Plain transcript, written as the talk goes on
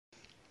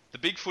The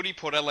Big Footy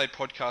Port Adelaide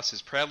podcast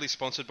is proudly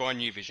sponsored by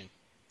New Vision.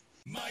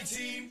 My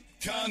team,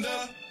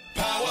 Conda,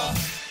 power.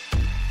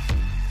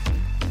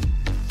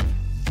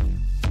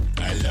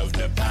 I love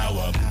the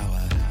power.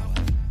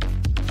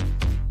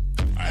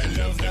 I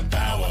love the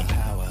power.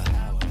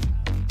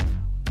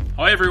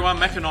 Hi everyone,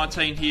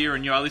 Macca19 here,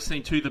 and you are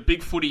listening to the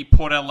Big Footy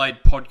Port Adelaide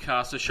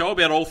podcast, a show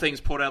about all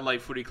things Port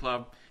Adelaide Footy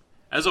Club.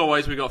 As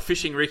always, we've got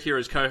Fishing Rick here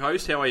as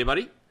co-host. How are you,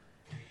 buddy?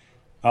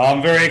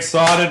 I'm very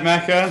excited,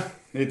 Macca.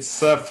 It's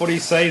footy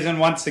season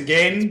once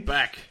again. It's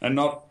back. And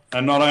not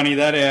only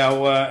that,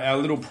 our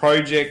little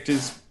project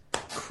is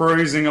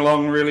cruising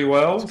along really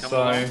well.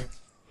 So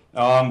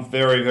I'm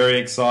very, very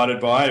excited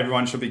by it.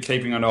 Everyone should be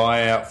keeping an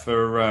eye out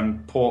for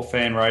Port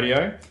Fan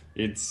Radio.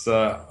 It's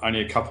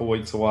only a couple of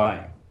weeks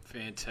away.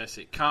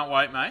 Fantastic. Can't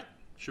wait, mate.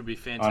 Should be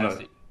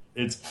fantastic.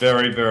 It's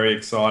very, very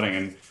exciting.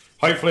 And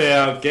hopefully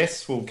our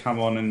guests will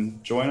come on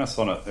and join us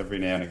on it every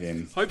now and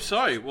again. Hope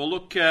so. Well,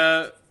 look,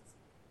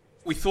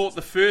 we thought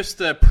the first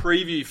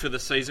preview for the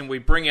season, we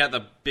bring out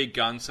the big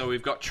gun. So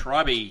we've got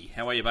Tribby.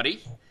 How are you,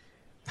 buddy?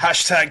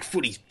 Hashtag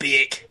footy's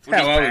back.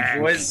 How are we,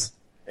 boys?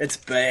 It's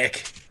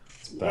back.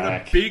 What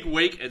a big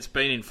week it's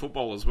been in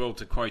football as well,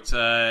 to quote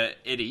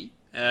Eddie.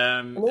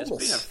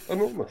 It's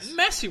been a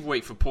massive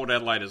week for Port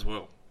Adelaide as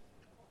well.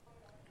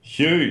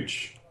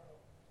 Huge.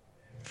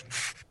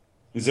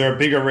 Is there a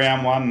bigger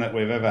round one that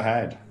we've ever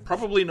had?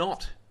 Probably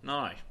not.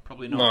 No,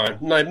 probably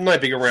not. No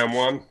bigger round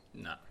one.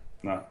 No.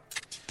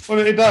 Well,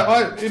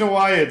 in a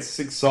way, it's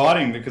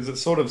exciting because it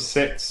sort of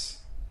sets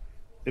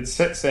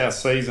our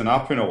season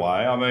up in a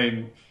way. I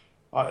mean,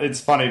 it's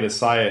funny to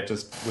say it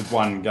just with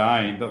one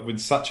game, but with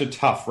such a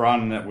tough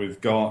run that we've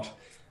got,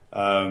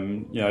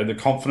 the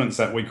confidence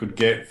that we could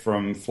get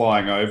from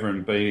flying over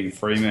and beating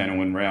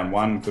Fremantle in round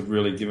one could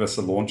really give us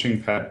a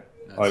launching pad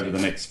over the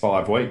next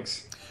 5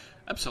 weeks.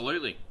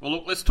 Absolutely. Well,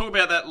 look, let's talk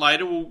about that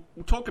later. We'll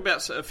talk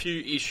about a few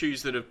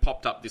issues that have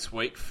popped up this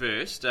week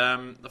first.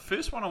 The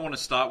first one I want to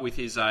start with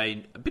is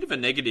a bit of a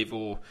negative,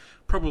 or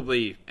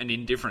probably an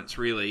indifference,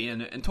 really,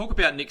 and talk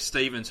about Nick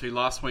Stevens, who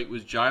last week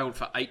was jailed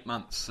for 8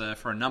 months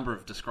for a number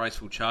of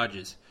disgraceful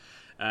charges.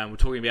 We're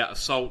talking about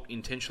assault,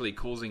 intentionally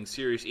causing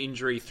serious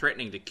injury,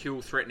 threatening to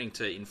kill, threatening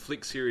to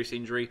inflict serious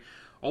injury,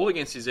 all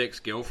against his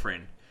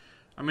ex-girlfriend.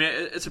 I mean,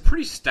 it's a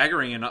pretty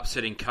staggering and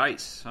upsetting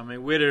case. I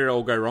mean, where did it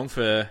all go wrong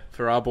for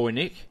our boy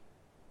Nick?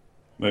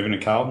 Moving to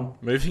Carlton.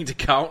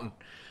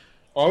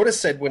 I would have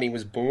said when he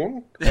was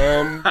born.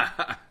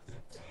 The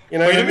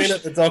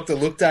minute the doctor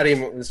looked at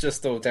him, it was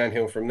just all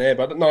downhill from there.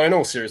 But no, in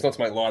all seriousness,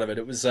 not to make light of it,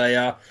 it was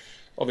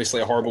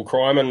obviously a horrible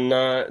crime, and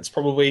it's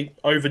probably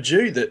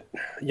overdue that,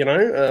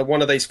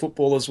 one of these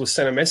footballers was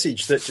sent a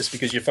message that just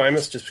because you're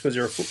famous, just because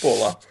you're a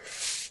footballer,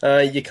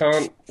 you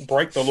can't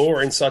break the law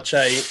in such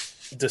a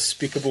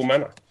despicable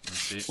manner.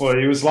 Well,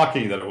 he was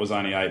lucky that it was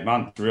only 8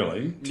 months,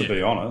 really, to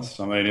be honest.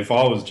 I mean, if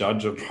I was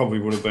judge, it probably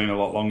would have been a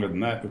lot longer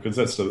than that, because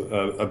that's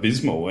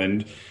abysmal.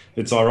 And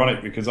it's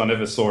ironic because I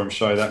never saw him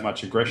show that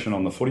much aggression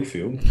on the footy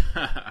field.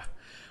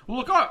 Well,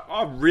 look,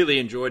 I really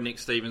enjoyed Nick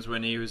Stevens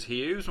when he was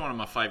here. He was one of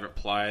my favourite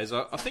players.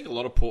 I think a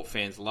lot of Port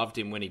fans loved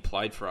him when he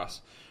played for us.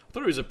 I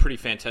thought he was a pretty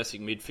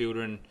fantastic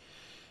midfielder, and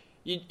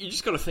you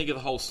just got to think of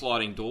the whole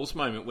sliding doors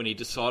moment when he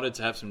decided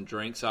to have some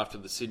drinks after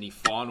the Sydney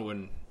final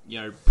and,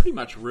 pretty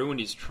much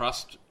ruined his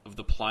trust of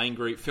the playing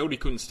group. Felt he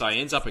couldn't stay,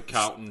 ends up at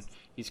Carlton.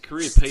 His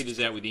career peters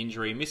out with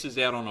injury, misses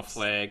out on a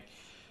flag.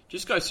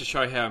 Just goes to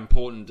show how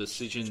important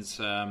decisions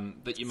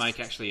that you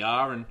make actually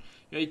are. And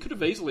he could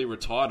have easily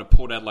retired a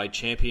Port Adelaide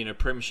champion, a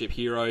premiership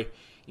hero.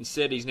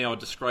 Instead, he's now a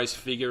disgraced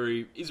figure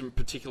who isn't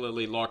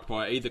particularly liked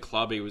by either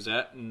club he was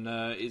at, and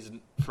is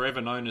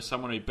forever known as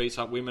someone who beats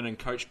up women and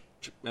coached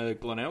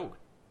Glenelg.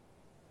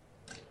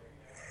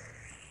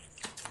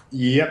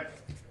 Yep.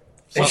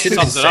 He should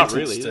sums have it up, been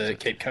really.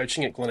 sentenced to keep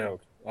coaching at Glenelg,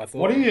 I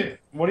thought.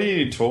 What are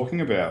you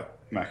talking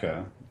about,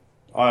 Macca?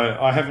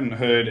 I haven't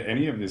heard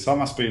any of this. I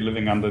must be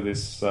living under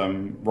this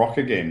rock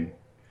again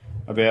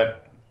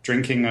about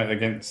drinking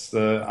against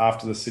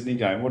after the Sydney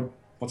game.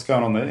 What's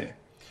going on there?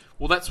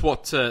 Well, that's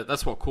what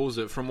caused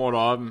it. From what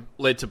I'm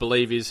led to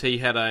believe, is he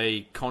had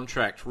a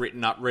contract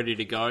written up, ready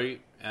to go.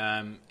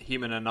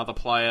 Him and another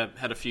player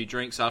had a few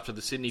drinks after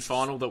the Sydney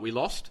final that we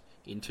lost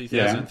in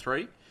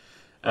 2003.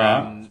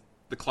 Right.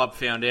 The club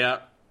found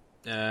out,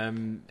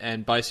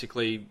 and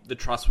basically the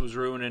trust was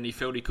ruined, and he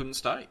felt he couldn't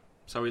stay,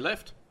 so he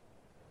left.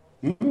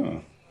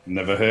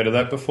 Never heard of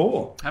that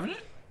before. Haven't you?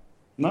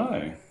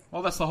 No.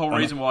 Well, that's the whole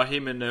reason why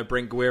him and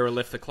Brent Guerra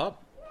left the club.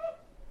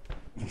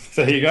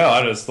 There you go.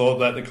 I just thought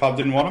that the club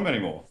didn't want him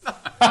anymore.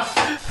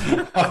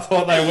 I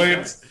thought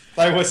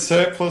they were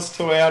surplus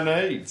to our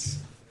needs.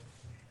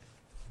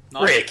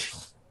 Nice. Rick.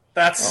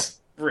 That's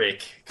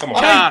Rick. Come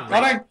on.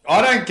 I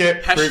don't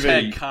get privy.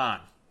 Hashtag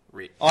can't,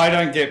 Rick. I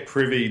don't get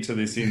privy to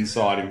this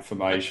inside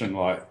information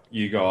like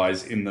you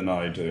guys in the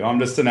know do. I'm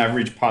just an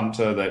average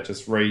punter that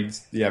just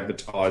reads the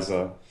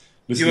advertiser,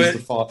 listens to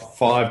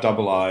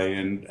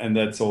 5AA, and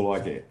that's all I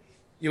get.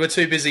 You were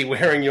too busy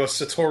wearing your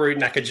Satoru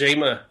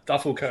Nakajima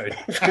duffel coat.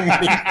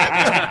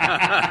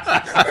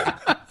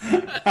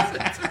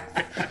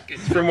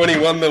 From when he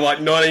won the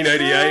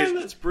 1988 Oh,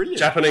 that's brilliant.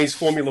 Japanese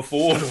Formula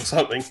Ford or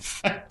something.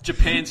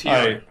 Japan's hero.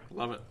 Hey.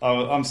 Love it.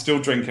 I'm still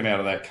drinking out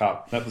of that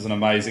cup. That was an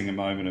amazing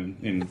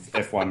moment in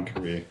F1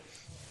 career.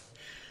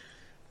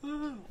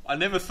 I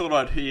never thought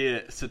I'd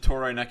hear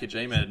Satoru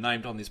Nakajima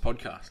named on this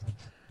podcast.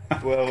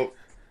 Well,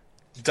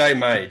 day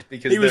made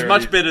because He was there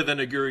much it is. better than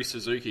Aguri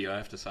Suzuki, I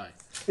have to say.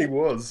 He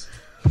was.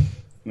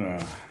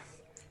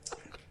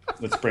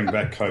 Let's bring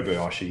back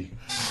Kobayashi.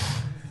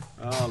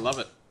 Oh, I love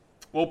it.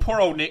 Well,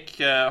 poor old Nick,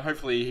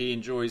 hopefully he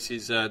enjoys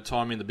his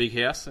time in the big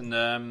house.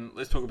 And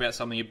let's talk about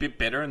something a bit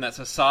better, and that's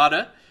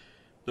Asada.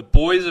 The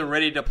boys are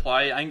ready to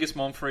play. Angus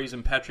Monfries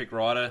and Patrick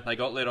Ryder, they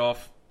got let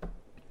off.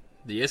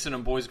 The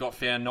Essendon boys got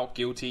found not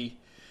guilty.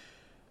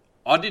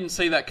 I didn't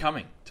see that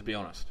coming, to be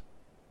honest.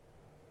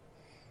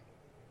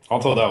 I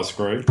thought they were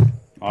screwed.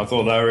 I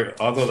thought they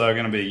were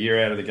going to be a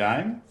year out of the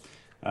game.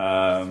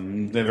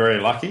 They're very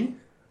lucky,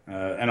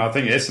 and I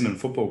think Essendon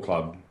Football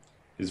Club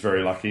is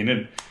very lucky.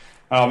 And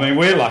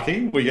we're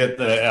lucky. We get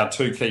our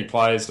two key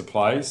players to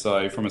play.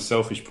 So from a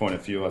selfish point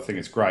of view, I think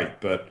it's great.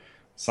 But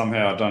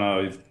somehow I don't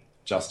know if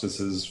justice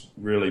has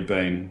really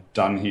been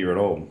done here at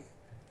all.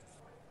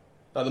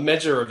 The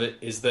measure of it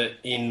is that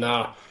in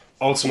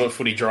Ultimate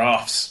Footy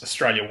Drafts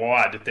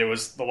Australia-wide, there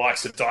was the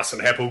likes of Dyson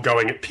Heppel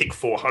going at pick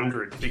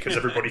 400 because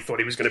everybody thought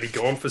he was going to be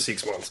gone for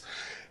 6 months.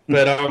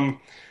 But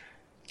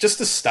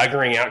just a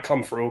staggering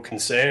outcome for all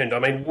concerned. I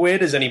mean, where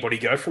does anybody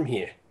go from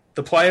here?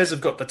 The players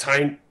have got the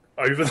taint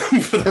over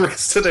them for the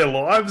rest of their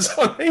lives.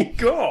 I mean,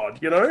 God,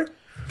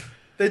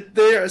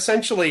 They're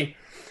essentially...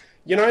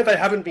 they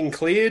haven't been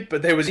cleared,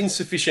 but there was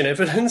insufficient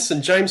evidence,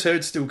 and James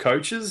Hird still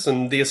coaches,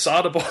 and the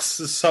Asada boss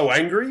is so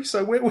angry.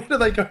 So where do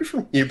they go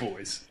from here,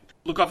 boys?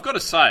 Look, I've got to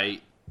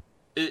say,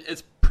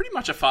 it's pretty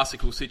much a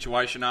farcical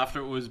situation after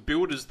it was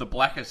billed as the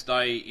blackest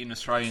day in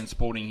Australian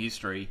sporting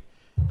history,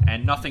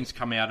 and nothing's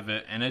come out of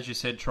it. And as you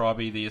said,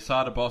 Tribey, the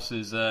Asada boss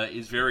is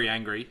very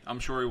angry. I'm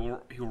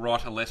sure he'll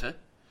write a letter.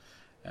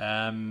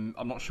 I'm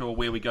not sure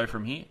where we go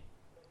from here.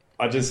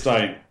 I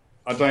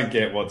don't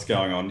get what's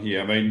going on here.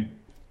 I mean,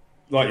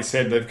 like you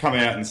said, they've come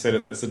out and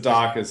said it's the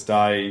darkest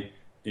day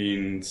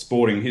in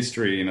sporting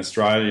history in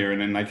Australia, and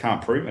then they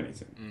can't prove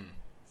anything.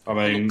 I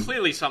mean, Look,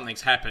 clearly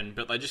something's happened,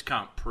 but they just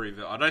can't prove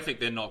it. I don't think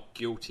they're not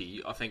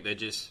guilty. I think they're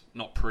just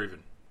not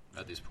proven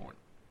at this point.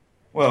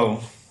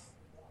 well,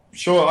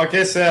 sure, I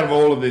guess out of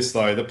all of this,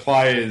 though, the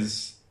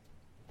players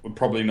were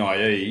probably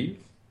naive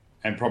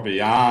and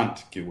probably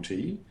aren't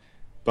guilty,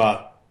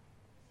 but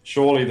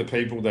surely the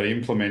people that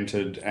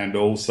implemented and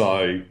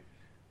also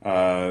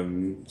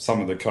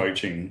some of the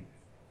coaching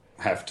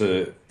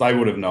they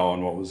would have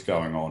known what was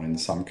going on in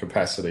some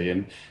capacity,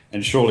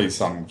 and surely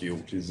some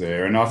guilt is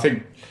there. And I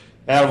think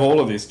out of all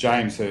of this,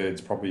 James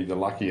Hird's probably the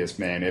luckiest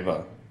man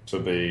ever to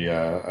be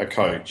a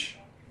coach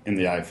in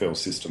the AFL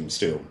system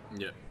still.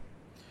 Yeah.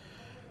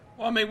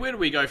 Well, I mean, where do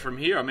we go from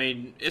here? I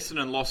mean,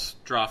 Essendon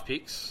lost draft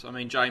picks. I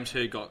mean, James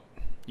Hird got,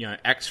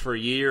 axed for a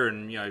year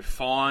and,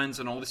 fines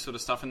and all this sort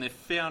of stuff, and they're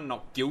found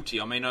not guilty.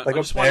 I mean, I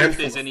just wonder if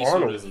there's any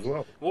sort of... as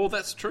well. Well,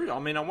 that's true. I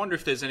mean, I wonder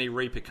if there's any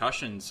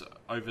repercussions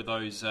over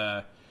those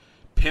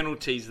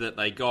penalties that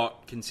they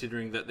got,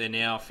 considering that they're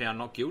now found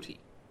not guilty.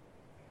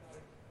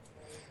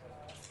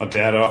 I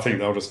doubt it. I think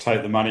they'll just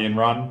take the money and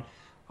run.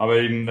 I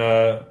mean,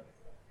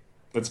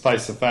 let's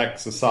face the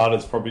facts.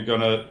 Asada's probably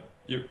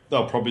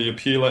they'll probably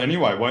appeal it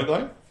anyway, won't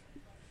they?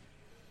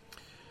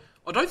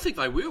 I don't think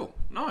they will.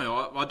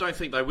 No, I don't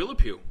think they will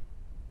appeal.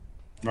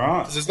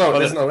 Right. There's no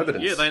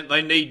evidence. Yeah,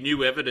 they need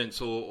new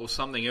evidence or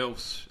something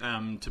else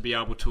to be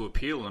able to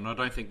appeal, and I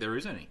don't think there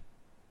is any.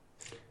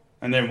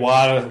 And then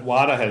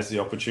WADA has the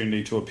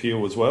opportunity to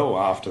appeal as well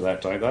after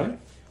that, don't they?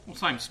 Well,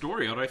 same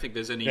story. I don't think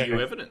there's any new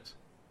evidence.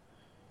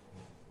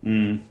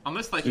 Mm.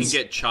 Unless they can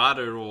get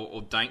Charter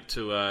or Dank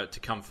to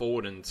come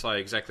forward and say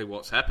exactly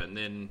what's happened,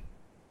 then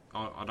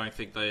I don't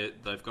think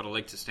they've got a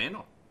leg to stand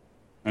on.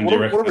 And What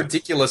a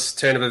ridiculous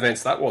turn of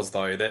events that was,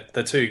 though, that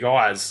the two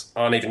guys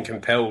aren't even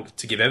compelled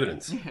to give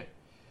evidence. Yeah.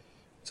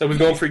 So we've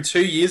gone through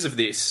 2 years of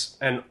this,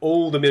 and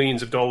all the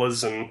millions of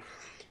dollars, and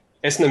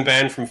Essendon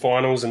banned from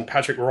finals, and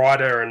Patrick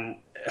Ryder, and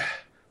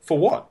for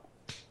what?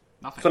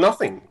 Nothing. For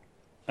nothing.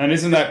 And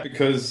isn't that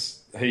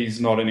because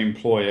he's not an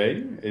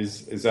employee?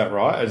 Is that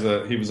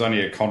right? He was only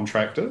a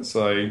contractor,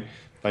 so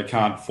they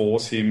can't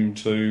force him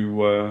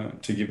to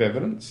give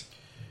evidence?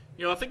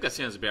 Yeah, I think that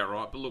sounds about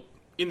right. But look,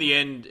 in the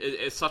end,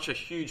 it's such a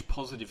huge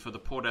positive for the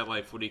Port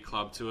Adelaide Footy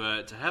Club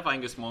to have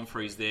Angus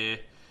Monfries there,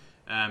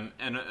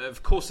 and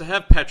of course to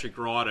have Patrick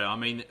Ryder. I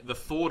mean, the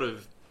thought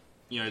of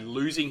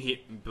losing him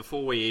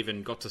before we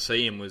even got to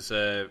see him was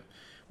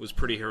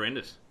pretty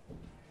horrendous.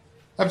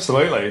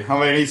 Absolutely. I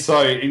mean, he's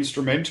so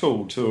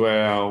instrumental to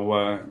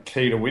our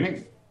key to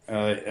winning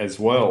as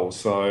well.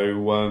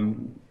 So,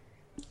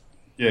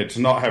 to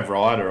not have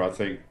Ryder, I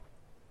think,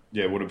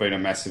 would have been a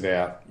massive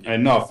out. Yeah.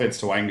 And no offence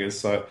to Angus,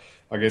 so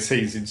I guess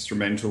he's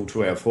instrumental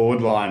to our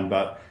forward line,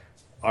 but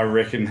I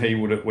reckon we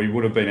would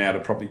have been able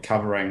to probably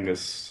cover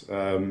Angus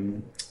a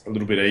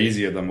little bit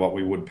easier than what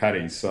we would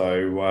Paddy.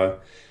 So,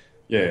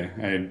 yeah,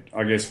 and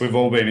I guess we've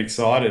all been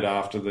excited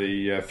after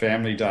the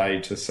family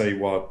day to see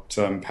what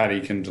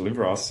Paddy can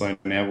deliver us. So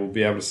now we'll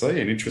be able to see.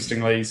 And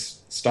interestingly,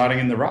 he's starting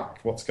in the ruck.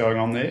 What's going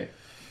on there?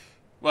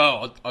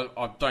 Well,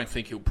 I don't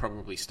think he'll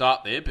probably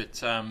start there,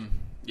 but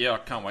yeah, I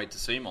can't wait to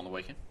see him on the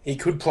weekend. He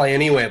could play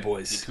anywhere,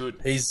 boys. He could.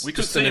 He's We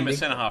could see him at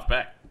centre half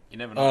back. You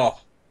never know.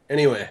 Oh,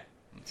 anywhere.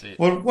 That's it.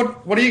 Well,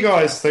 what do you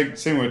guys think?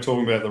 Seeing we're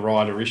talking about the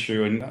Ryder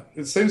issue, and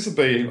it seems to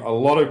be a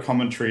lot of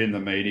commentary in the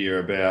media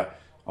about,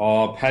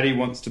 Paddy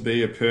wants to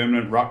be a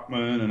permanent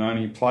ruckman and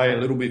only play a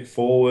little bit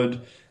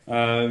forward.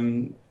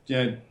 Do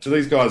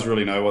these guys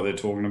really know what they're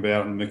talking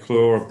about? And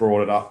McClure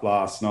brought it up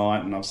last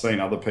night, and I've seen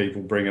other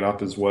people bring it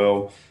up as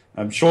well.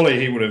 Surely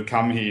he would have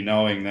come here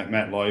knowing that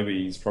Matt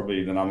Lobey is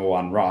probably the number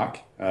one ruck.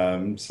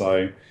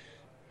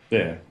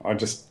 Yeah, I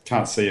just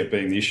can't see it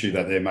being the issue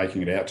that they're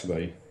making it out to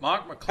be.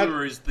 Mark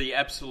McClure is the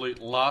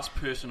absolute last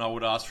person I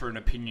would ask for an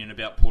opinion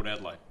about Port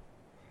Adelaide.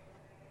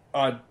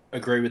 I'd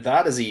agree with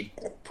that, as he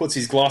puts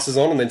his glasses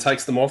on and then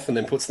takes them off and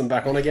then puts them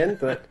back on again.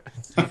 But,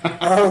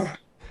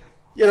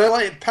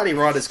 Paddy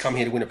Ryder's come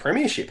here to win a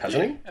premiership,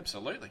 hasn't he?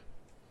 Absolutely.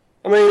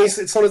 I mean,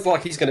 it's not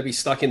like he's going to be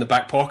stuck in the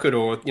back pocket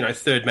or,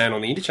 third man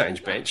on the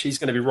interchange bench. He's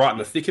going to be right in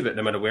the thick of it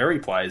no matter where he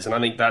plays. And I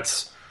think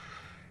that's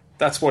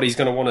what he's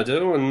going to want to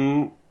do.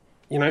 And,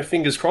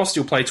 fingers crossed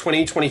he'll play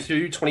 20,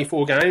 22,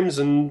 24 games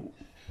and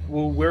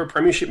we'll wear a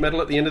premiership medal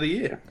at the end of the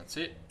year. That's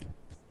it.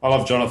 I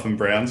love Jonathan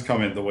Brown's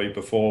comment the week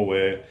before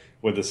where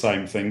the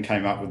same thing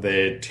came up with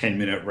their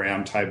 10-minute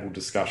round table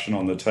discussion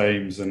on the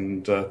teams.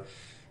 And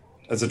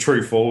as a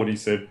true forward, he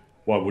said,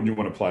 why wouldn't you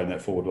want to play in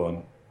that forward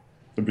line?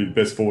 It'd be the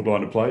best forward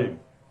line to play in.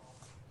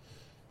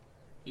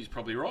 He's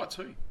probably right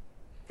too.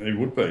 He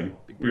would be.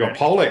 We got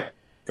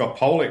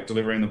Pollock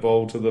delivering the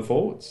ball to the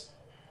forwards.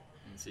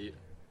 That's it.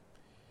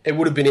 It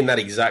would have been in that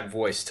exact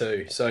voice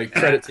too. So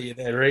credit to you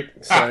there, Rick.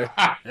 So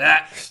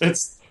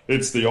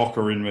It's the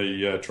ochre in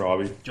me,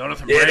 Tribey.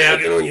 Jonathan yeah, Brown. now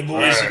get on your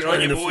boys. Get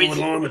on your boys. Forward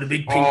line with a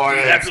big pink.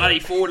 That bloody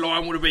forward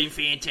line would have been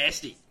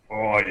fantastic.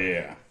 Oh,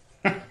 yeah.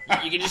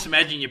 You can just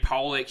imagine your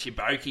Polecks, your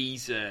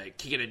Bokies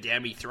kicking it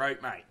down my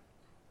throat, mate.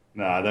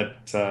 No,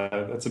 that's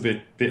a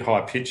bit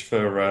high pitch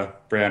for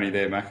Brownie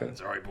there, Macca.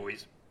 Sorry,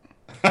 boys.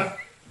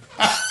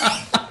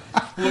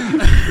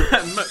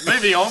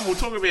 Moving on, we'll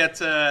talk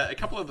about a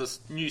couple of the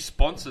new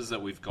sponsors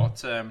that we've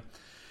got.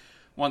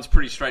 One's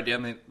pretty straight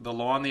down the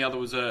line. The other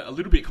was a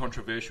little bit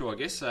controversial, I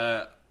guess.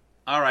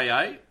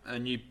 RAA, a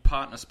new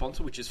partner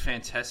sponsor, which is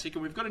fantastic.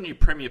 And we've got a new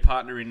premier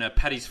partner in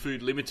Paddy's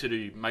Food Limited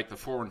who make the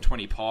 4 and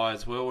 20 pie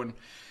as well. And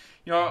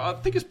I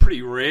think it's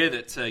pretty rare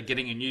that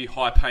getting a new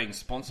high-paying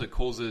sponsor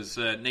causes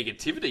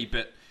negativity.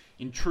 But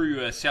in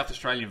true South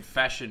Australian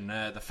fashion,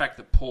 the fact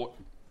that Port,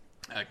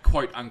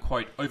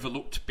 quote-unquote,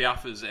 overlooked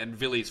Balfours and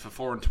Villiers for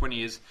 4 and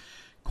 20 has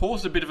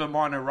caused a bit of a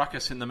minor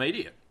ruckus in the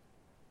media.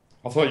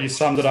 I thought you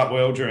summed it up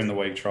well during the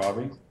week,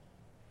 Tribey.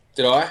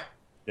 Did I?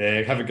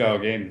 Yeah, have a go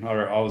again.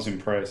 I was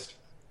impressed.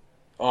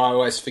 I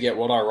always forget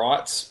what I write.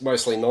 It's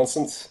mostly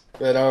nonsense.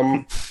 But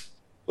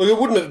look,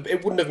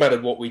 it wouldn't have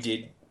mattered what we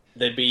did.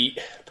 There'd be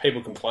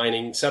people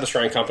complaining. South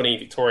Australian company,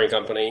 Victorian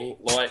company,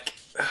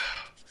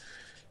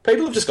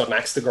 people have just got an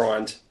axe to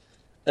grind.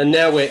 And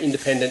now we're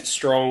independent,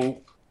 strong,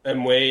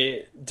 and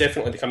we're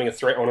definitely becoming a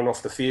threat on and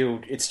off the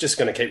field. It's just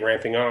going to keep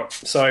ramping up.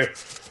 So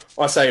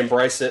I say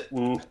embrace it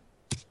and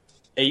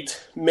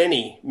eat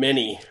many,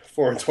 many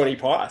 4 and 20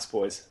 pies,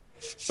 boys.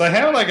 So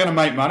how are they going to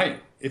make money?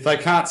 If they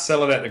can't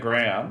sell it at the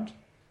ground,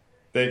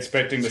 they're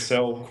expecting to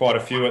sell quite a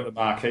few at the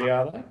marquee,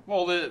 are they?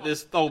 Well,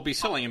 they'll be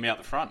selling them out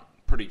the front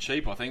pretty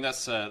cheap, I think.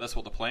 That's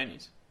what the plan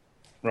is.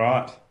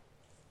 Right.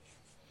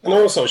 And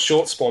they're also a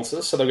short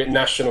sponsor, so they'll get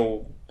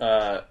national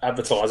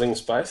advertising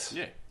space.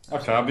 Yeah.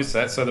 Okay, I missed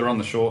that. So they're on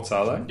the shorts,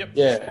 are they? Yep.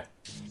 Yeah.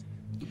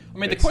 I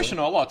mean, the question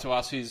I like to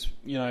ask is,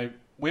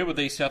 where were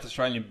these South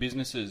Australian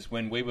businesses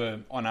when we were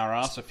on our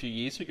arse a few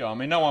years ago? I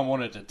mean, no one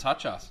wanted to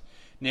touch us.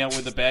 Now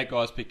we're the bad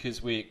guys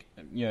because we,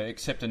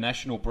 accept a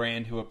national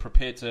brand who are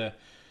prepared to,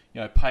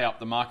 pay up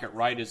the market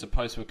rate as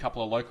opposed to a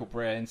couple of local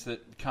brands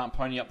that can't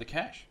pony up the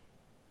cash.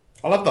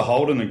 I love the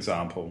Holden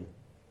example.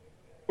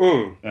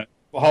 Mm.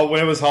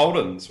 Where was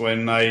Holden's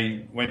when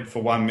they went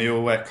for one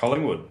meal at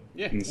Collingwood?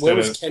 Yeah. Where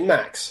was Ken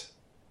Max?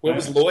 Where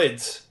was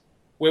Lloyd's?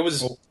 Where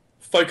was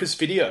Focus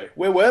Video?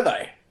 Where were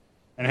they?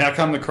 And how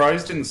come the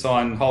Crows didn't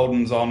sign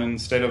Holden's on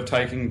instead of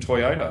taking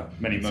Toyota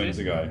many moons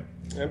ago?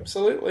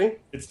 Absolutely.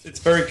 It's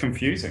very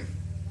confusing.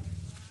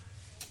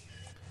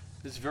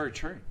 It's very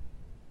true.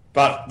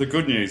 But the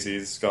good news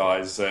is,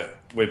 guys, that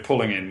we're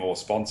pulling in more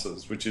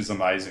sponsors, which is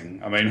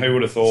amazing. I mean, who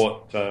would have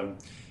thought,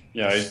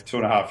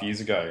 2.5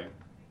 years ago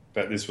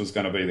that this was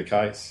going to be the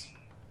case?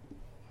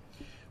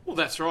 Well,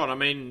 that's right. I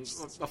mean,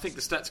 I think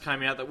the stats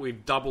came out that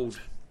we've doubled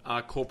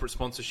our corporate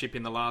sponsorship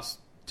in the last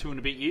 2 and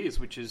a bit years,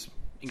 which is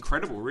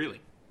incredible,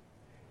 really.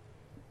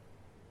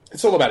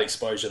 It's all about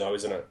exposure, though,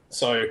 isn't it?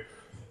 So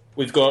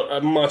we've got a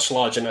much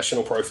larger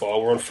national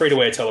profile. We're on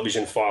free-to-air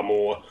television far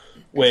more.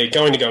 We're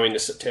going to go into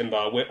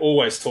September. We're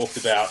always talked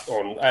about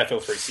on AFL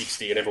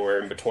 360 and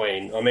everywhere in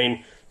between. I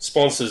mean,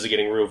 sponsors are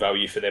getting real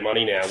value for their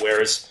money now,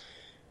 whereas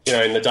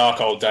in the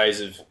dark old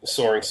days of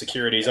Soaring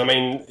Securities, I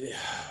mean,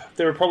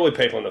 there are probably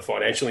people in the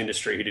financial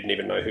industry who didn't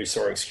even know who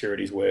Soaring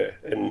Securities were.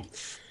 And,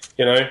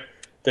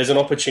 there's an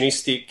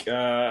opportunistic,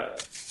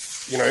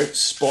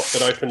 spot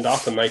that opened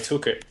up and they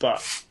took it.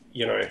 But,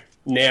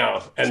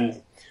 now,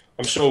 and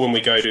I'm sure when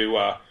we go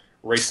to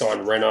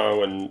re-sign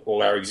Renault and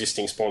all our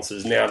existing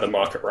sponsors, now the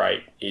market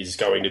rate is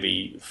going to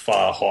be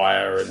far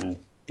higher. And,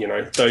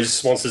 those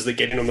sponsors that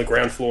get in on the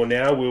ground floor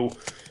now will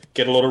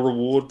get a lot of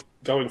reward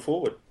going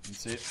forward.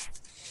 That's it.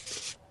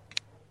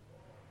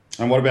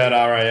 And what about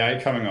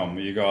RAA coming on?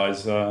 Were you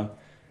guys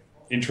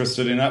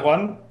interested in that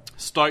one?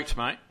 Stoked,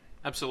 mate.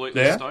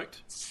 Absolutely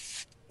stoked.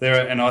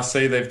 And I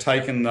see they've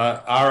taken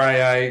the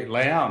RAA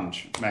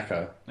Lounge,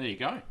 Macca. There you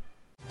go.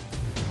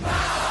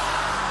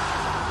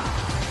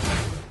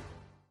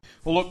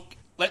 Well, look,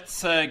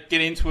 let's get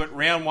into it.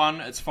 Round one,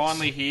 it's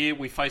finally here.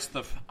 We face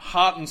the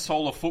heart and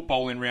soul of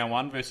football in round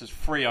one versus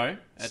Freo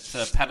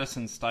at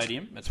Patterson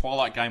Stadium. A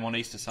twilight game on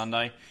Easter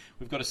Sunday.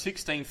 We've got a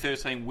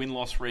 16-13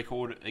 win-loss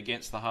record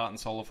against the heart and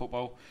soul of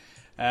football.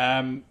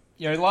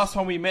 Last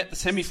time we met, the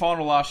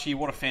semi-final last year,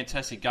 what a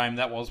fantastic game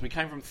that was. We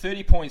came from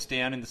 30 points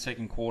down in the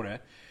second quarter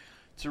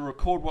to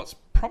record what's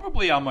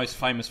probably our most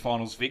famous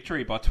finals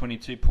victory by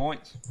 22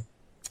 points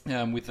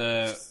with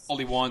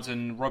Ollie Wines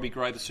and Robbie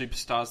Gray, the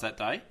superstars that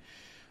day. I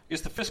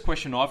guess the first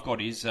question I've got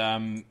is,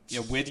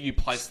 where do you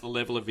place the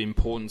level of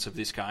importance of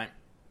this game?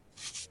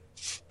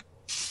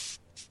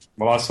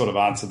 Well, I sort of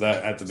answered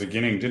that at the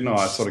beginning, didn't I?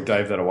 I sort of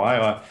gave that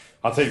away.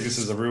 I think this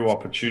is a real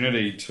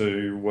opportunity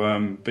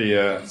to be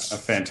a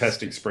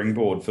fantastic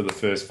springboard for the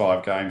first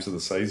 5 games of the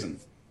season.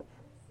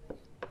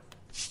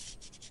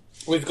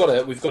 We've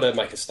got to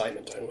make a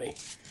statement, don't we?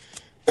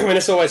 I mean,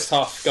 it's always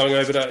tough going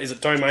over to, is it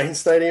Domain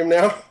Stadium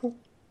now?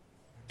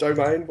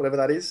 Domain, whatever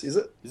that is it? Is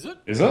it?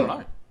 Is I it? don't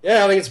know.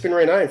 Yeah, I think it's been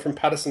renamed from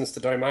Patterson's to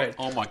Domain.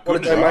 Oh my What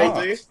goodness. did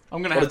Domain do?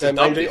 I'm going to What have did to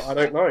Domain dub do? this. I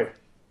don't know.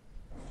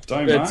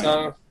 Domain.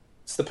 But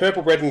it's the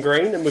purple, red and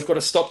green, and we've got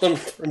to stop them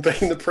from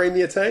being the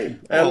premier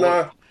team.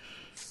 And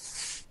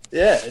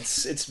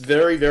it's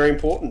very, very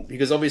important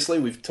because obviously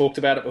we've talked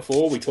about it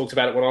before. We talked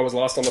about it when I was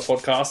last on the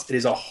podcast. It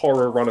is a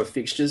horror run of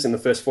fixtures in the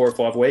first 4 or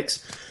 5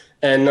 weeks.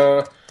 And,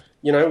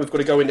 we've got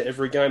to go into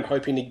every game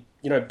hoping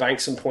to,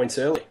 bank some points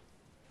early.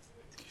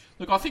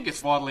 Look, I think it's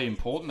vitally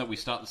important that we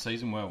start the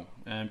season well.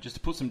 Just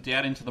to put some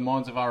doubt into the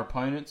minds of our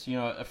opponents.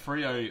 A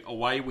Freo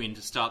away win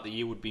to start the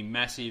year would be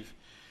massive.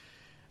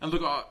 And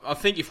look, I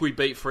think if we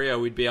beat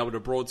Freo, we'd be able to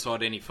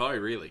broadside any foe,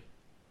 really.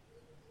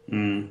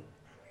 Oh,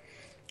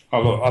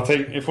 look, I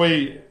think if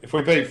we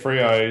beat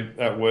Freo,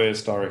 at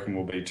worst, I reckon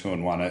we'll be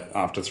 2-1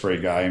 after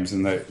 3 games,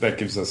 and that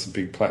gives us a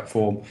big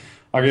platform.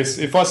 I guess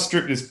if I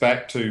strip this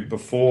back to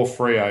before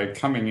Freo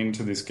coming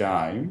into this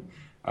game,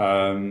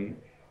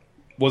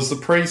 was the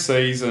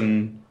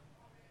pre-season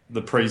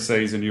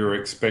you were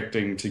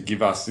expecting to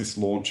give us this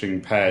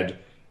launching pad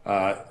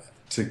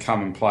to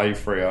come and play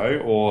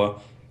Freo,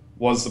 or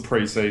was the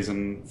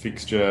pre-season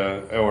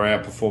fixture or our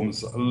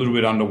performance a little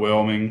bit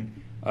underwhelming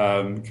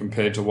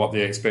compared to what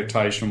the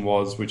expectation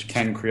was, which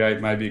can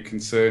create maybe a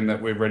concern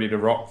that we're ready to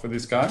rock for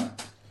this game?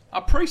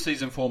 Our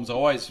pre-season form's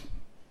always,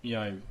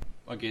 I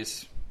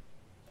guess,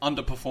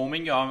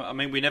 underperforming. I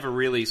mean, we never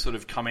really sort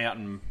of come out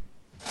and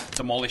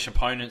demolish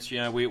opponents.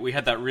 We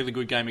had that really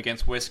good game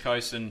against West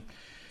Coast and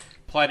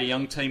played a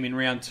young team in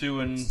round 2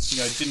 and,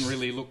 didn't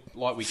really look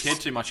like we cared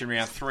too much in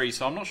round 3.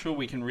 So I'm not sure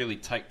we can really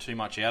take too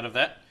much out of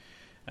that.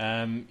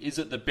 Is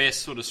it the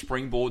best sort of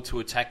springboard to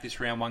attack this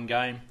round 1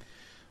 game?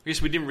 I guess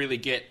we didn't really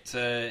get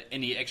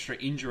any extra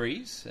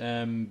injuries.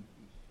 I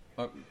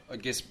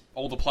guess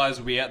all the players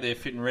will be out there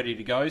fit and ready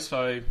to go.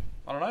 So,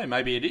 I don't know,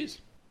 maybe it is.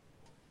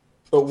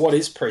 But what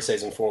is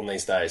pre-season form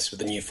these days with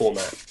the new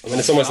format? I mean,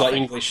 it's almost like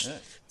English. Yeah.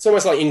 It's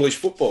almost like English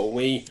football.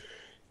 We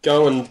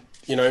go and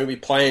we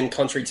play in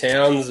country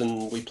towns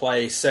and we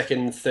play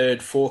 2nd, 3rd,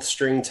 4th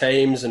string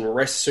teams and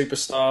rest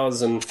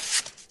superstars, and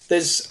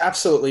there's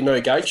absolutely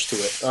no gauge to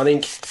it. I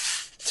think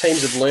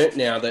teams have learnt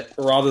now that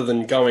rather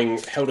than going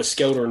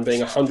helter-skelter and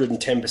being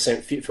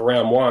 110% fit for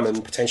round 1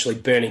 and potentially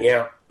burning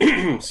out,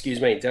 down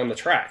the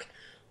track,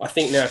 I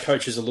think now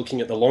coaches are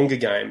looking at the longer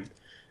game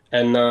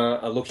and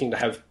are looking to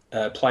have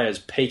players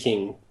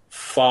peaking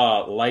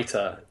far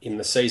later in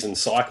the season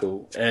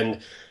cycle. And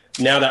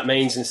now that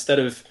means instead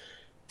of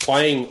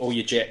playing all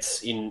your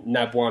Jets in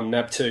NAB 1,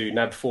 NAB 2,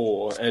 NAB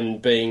 4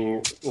 and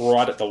being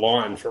right at the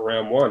line for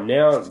round 1,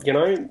 now,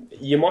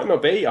 you might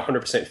not be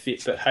 100%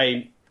 fit, but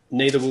hey,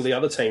 neither will the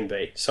other team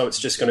be. So it's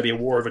just going to be a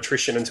war of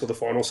attrition until the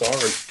final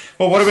siren.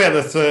 Well, what about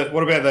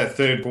that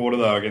third quarter,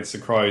 though, against the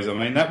Crows? I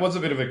mean, that was a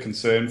bit of a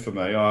concern for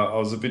me. I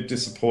was a bit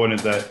disappointed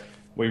that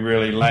we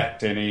really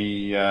lacked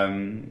any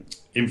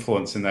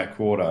influence in that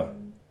quarter.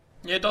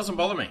 Yeah, it doesn't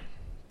bother me.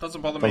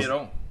 Doesn't bother me at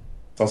all.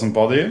 Doesn't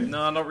bother you?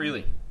 No, not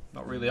really.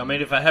 Not really. I mean,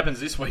 if it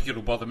happens this week,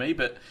 it'll bother me,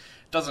 but it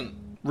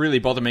doesn't really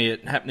bother me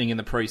it happening in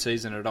the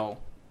pre-season at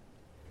all.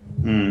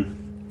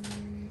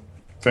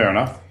 Fair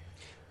enough.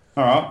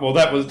 All right. Well,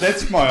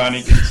 that's my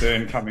only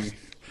concern coming.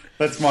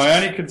 That's my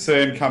only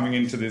concern coming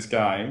into this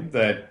game,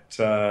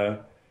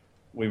 that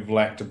we've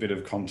lacked a bit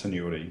of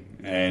continuity,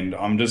 and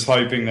I'm just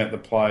hoping that the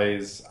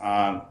players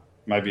aren't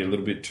maybe a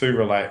little bit too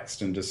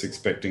relaxed and just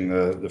expecting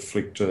the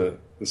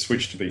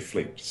switch to be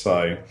flicked.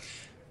 So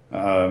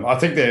I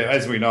think that,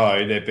 as we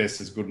know, their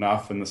best is good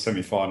enough, and the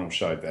semi-final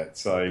showed that.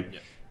 So,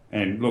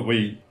 and look,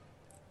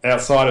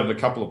 outside of the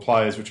couple of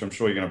players, which I'm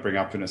sure you're going to bring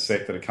up in a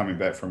sec, that are coming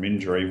back from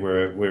injury,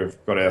 we've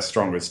got our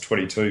strongest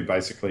 22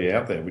 basically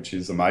out there, which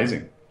is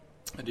amazing.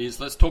 It is.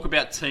 Let's talk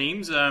about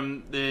teams.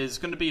 There's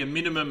going to be a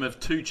minimum of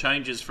 2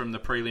 changes from the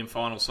prelim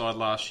final side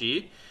last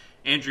year.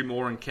 Andrew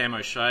Moore and Cam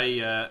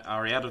O'Shea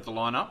are out of the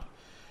lineup.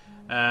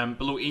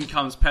 But look, in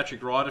comes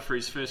Patrick Ryder for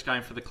his first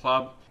game for the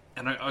club.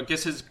 And I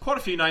guess there's quite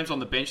a few names on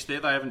the bench there.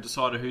 They haven't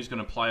decided who's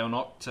going to play or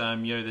not.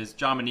 There's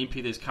Jarman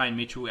Impey, there's Kane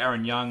Mitchell,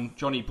 Aaron Young,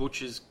 Johnny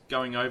Butcher's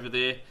going over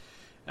there.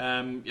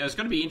 It's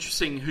going to be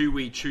interesting who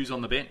we choose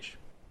on the bench.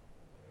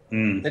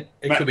 It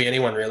could be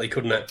anyone, really,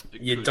 couldn't it?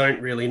 You don't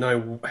really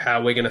know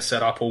how we're going to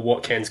set up or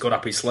what Ken's got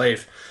up his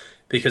sleeve.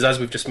 Because as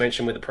we've just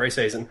mentioned with the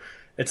preseason,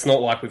 it's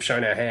not like we've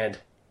shown our hand.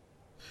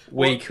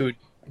 We could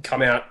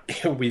come out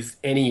with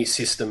any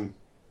system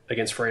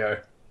against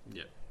Freo.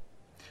 Yeah.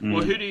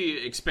 Well, who do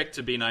you expect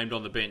to be named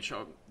on the bench?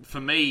 For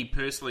me,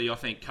 personally, I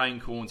think Kane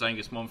Corns,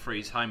 Angus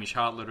Monfries, Hamish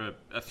Hartlett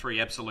are 3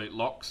 absolute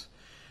locks.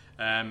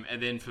 And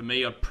then for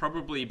me, I'd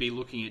probably be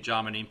looking at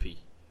Jarman Impey.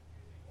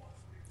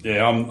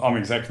 Yeah, I'm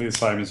exactly the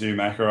same as you,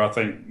 Macca. I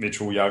think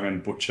Mitchell, Young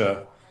and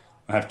Butcher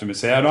have to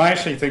miss out. And I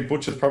actually think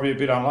Butcher's probably a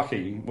bit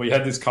unlucky. We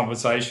had this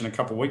conversation a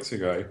couple of weeks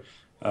ago.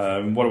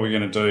 What are we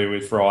going to do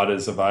if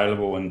Ryder's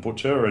available and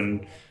Butcher?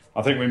 And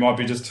I think we might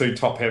be just too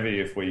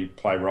top-heavy if we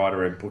play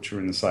Ryder and Butcher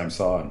in the same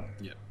side.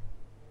 Yeah.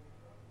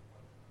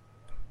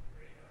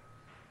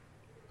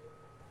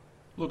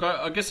 Look,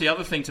 I guess the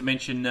other thing to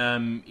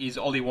mention is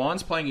Ollie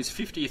Wines playing his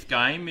 50th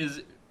game.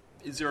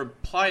 Is there a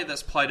player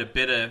that's played a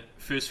better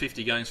first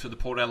 50 games for the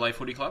Port Adelaide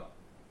Footy Club?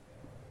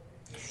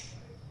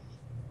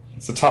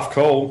 It's a tough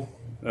call.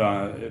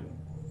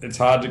 It's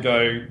hard to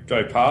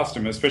go past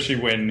him, especially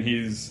when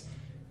his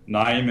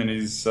name and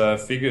his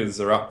figures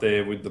are up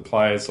there with the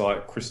players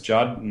like Chris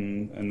Judd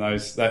and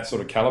that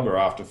sort of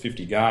calibre after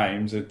 50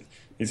 games.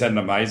 He's had an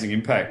amazing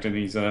impact, and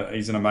he's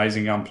an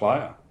amazing young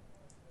player.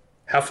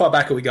 How far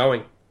back are we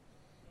going?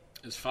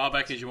 As far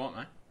back as you want,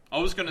 mate. I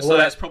was going to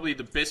say it's probably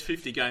the best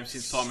 50 games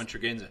since Simon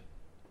Tregenza.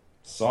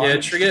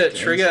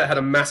 Trigger had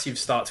a massive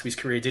start to his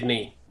career, didn't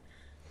he?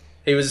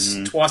 He was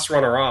twice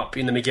runner-up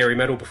in the McGarry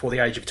Medal before the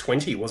age of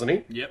 20, wasn't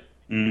he? Yep.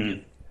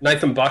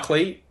 Nathan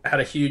Buckley had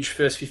a huge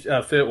first...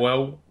 how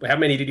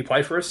many did he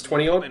play for us?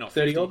 20-odd?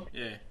 30-odd?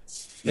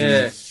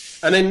 Yeah.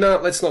 And then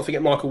let's not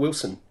forget Michael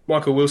Wilson.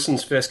 Michael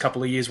Wilson's first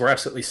couple of years were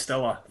absolutely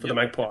stellar for the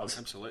Magpies.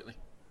 Absolutely.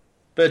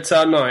 But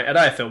no, at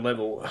AFL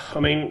level, I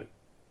mean...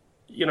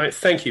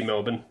 thank you,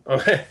 Melbourne.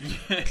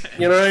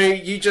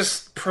 You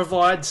just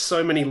provide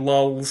so many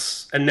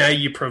lulls, and now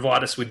you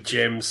provide us with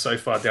gems so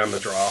far down the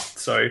draft.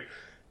 So,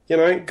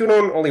 good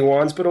on Ollie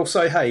Wines, but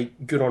also, hey,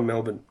 good on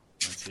Melbourne.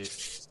 That's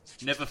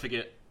it. Never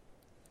forget.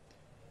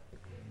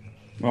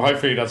 Well,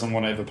 hopefully he doesn't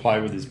want to ever play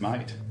with his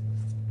mate.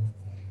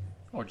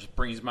 Or just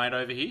bring his mate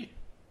over here.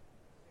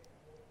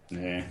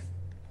 Yeah,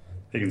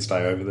 he can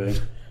stay over there.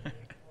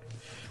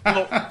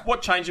 Well,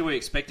 what change are we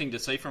expecting to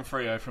see from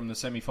Freo from the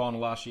semi-final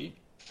last year?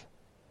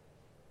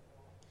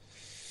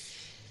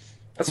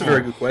 That's a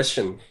very good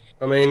question.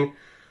 I mean,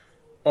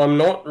 I'm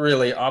not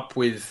really up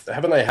with...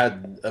 Haven't they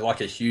had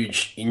a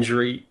huge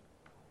injury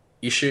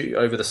issue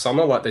over the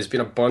summer? Like, there's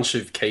been a bunch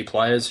of key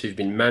players who've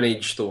been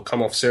managed or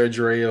come off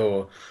surgery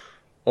or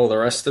all the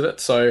rest of it.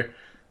 So,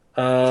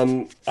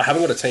 I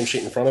haven't got a team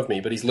sheet in front of me,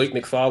 but is Luke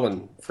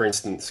McFarlane, for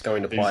instance,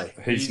 going to play?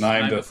 He's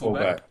named at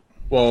fullback.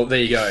 Well, there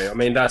you go. I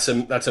mean, that's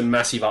a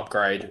massive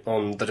upgrade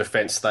on the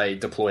defence they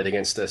deployed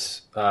against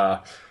us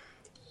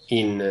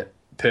in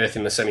Perth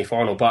in the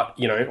semi-final. But,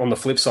 on the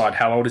flip side,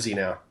 how old is he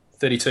now?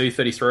 32,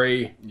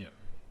 33? Yeah.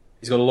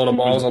 He's got a lot of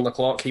miles on the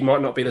clock. He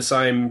might not be the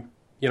same,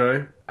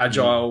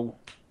 agile,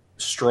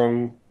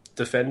 strong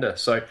defender.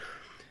 So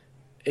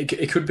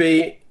it could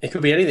be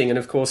anything. And,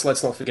 of course,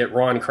 let's not forget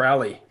Ryan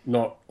Crowley,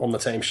 not on the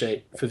team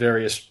sheet for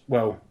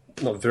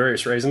not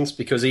various reasons,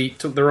 because he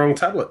took the wrong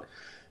tablet.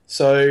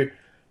 So,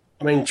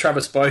 I mean,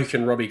 Travis Boak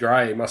and Robbie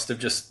Gray must have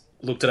just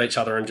looked at each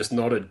other and just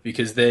nodded,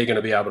 because they're going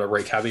to be able to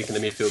wreak havoc in the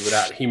midfield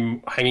without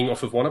him hanging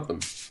off of one of them.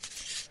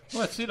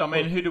 Well, that's it. I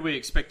mean, who do we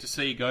expect to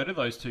see go to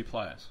those 2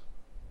 players?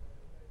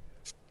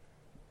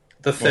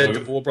 The third De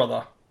Boer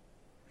brother.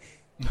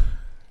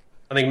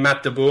 I think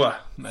Matt De Boer,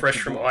 fresh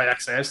from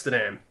Ajax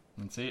Amsterdam.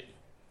 That's it.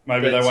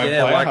 Maybe they won't play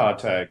a hard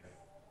tag.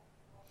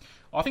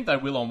 I think they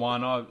will on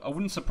one. I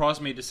wouldn't surprise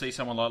me to see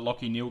someone like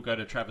Lockie Neal go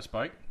to Travis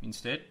Boak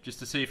instead, just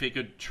to see if he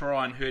could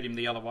try and hurt him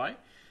the other way.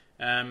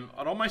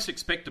 I'd almost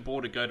expect De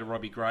Boer to go to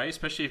Robbie Gray,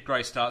 especially if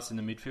Gray starts in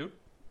the midfield.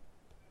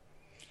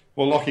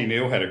 Well, Lockie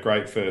Neal had a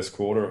great first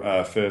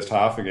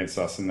half against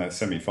us in that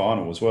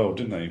semi-final as well,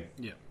 didn't he?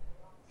 Yeah.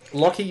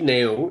 Lockie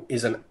Neal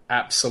is an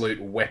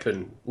absolute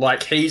weapon.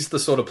 Like, he's the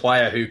sort of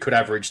player who could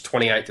average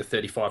 28 to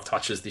 35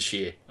 touches this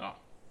year. Oh,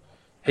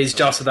 he's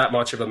just that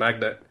much of a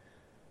magnet.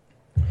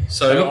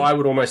 So I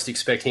would almost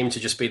expect him to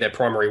just be their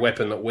primary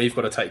weapon that we've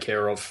got to take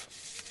care of.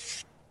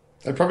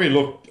 They probably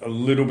look a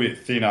little bit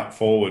thin up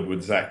forward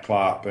with Zach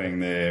Clark being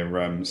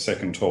their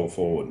second tall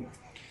forward.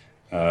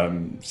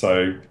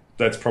 So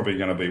that's probably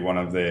going to be one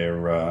of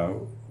their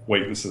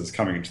weaknesses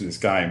coming into this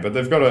game. But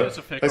they've got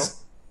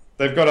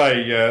they've got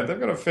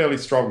a fairly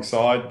strong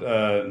side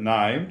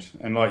named,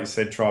 and like you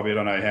said, Tribe, I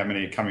don't know how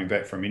many are coming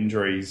back from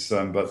injuries,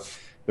 but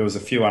there was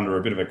a few under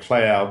a bit of a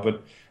cloud.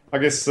 But I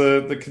guess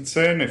the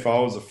concern, if I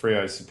was a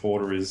Freo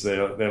supporter, is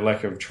their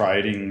lack of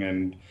trading,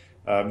 and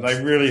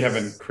they really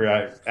haven't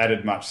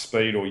added much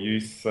speed or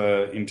youth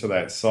into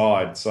that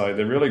side. So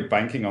they're really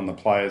banking on the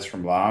players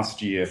from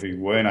last year who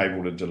weren't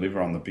able to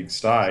deliver on the big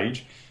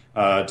stage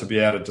to be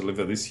able to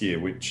deliver this year,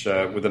 which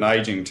with an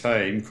ageing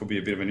team could be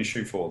a bit of an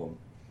issue for them.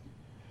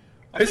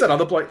 Who's that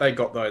other bloke they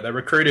got, though? They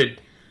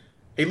recruited...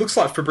 He looks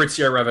like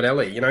Fabrizio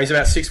Ravanelli. You know, he's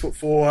about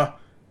 6'4".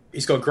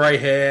 He's got grey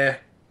hair,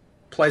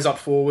 plays up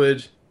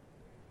forward.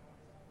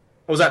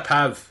 Or was that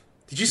Pav?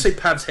 Did you see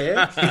Pav's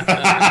hair?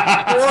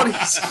 What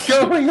is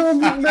going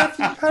on with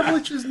Matthew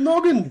Pavlich's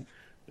noggin?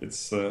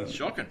 It's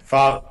shocking.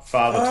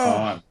 Father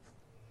time.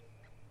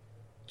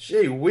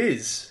 Gee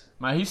whiz.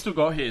 Mate, he's still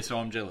got hair, so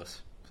I'm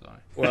jealous. So.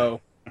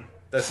 Well,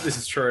 this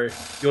is true.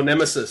 Your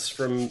nemesis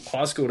from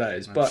high school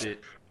days. That's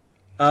it.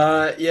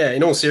 Yeah,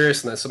 in all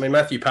seriousness, I mean,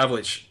 Matthew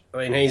Pavlich,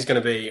 he's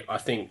going to be, I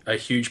think, a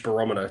huge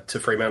barometer to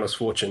Fremantle's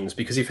fortunes,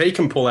 because if he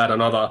can pull out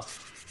another,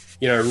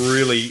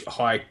 really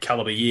high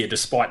caliber year,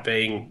 despite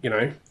being,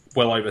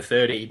 well over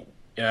 30,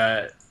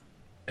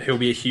 he'll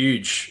be a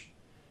huge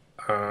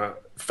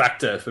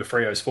factor for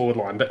Freo's forward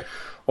line. But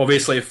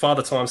obviously, if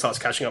Father Time starts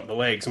catching up the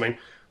legs,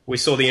 we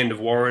saw the end of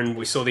Warren,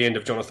 we saw the end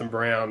of Jonathan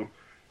Brown.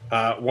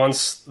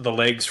 Once the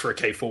legs for a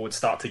key forward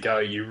start to go,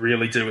 you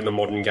really do in the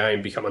modern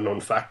game become a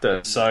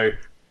non-factor. So,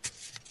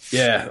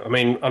 yeah,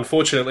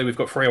 unfortunately we've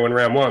got Freo in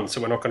round one, so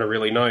we're not going to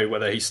really know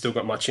whether he's still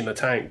got much in the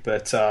tank.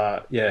 But,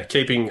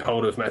 keeping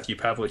hold of Matthew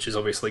Pavlich is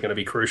obviously going to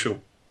be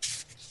crucial.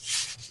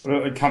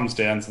 Well, it comes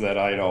down to that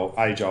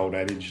age-old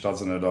adage,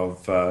 doesn't it,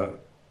 of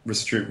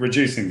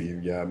reducing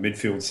the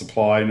midfield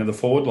supply into the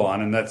forward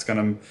line, and that's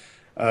going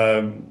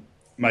to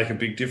make a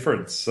big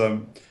difference.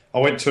 I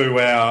went to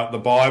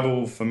the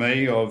Bible, for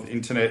me, of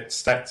internet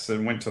stats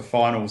and went to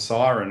Final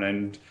Siren,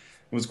 and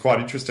it was quite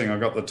interesting. I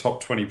got the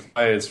top 20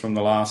 players from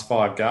the last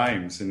 5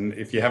 games, and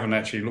if you haven't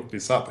actually looked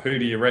this up, who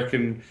do you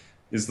reckon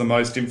is the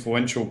most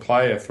influential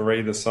player for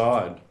either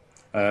side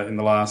in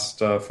the last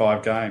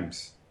 5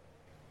 games?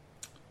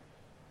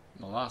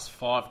 In the last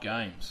 5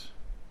 games,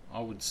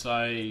 I would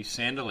say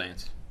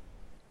Sandilands.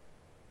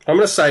 I'm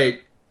going to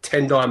say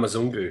Tendai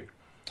Mazungu.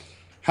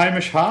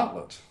 Hamish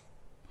Hartlett.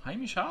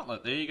 Hamish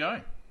Hartlett, there you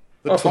go.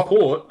 For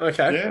Port,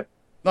 okay. Yeah.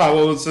 No,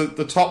 well, it's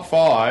the top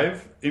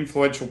 5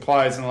 influential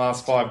players in the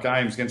last 5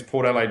 games against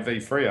Port Adelaide v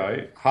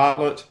Freo.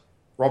 Hartlett,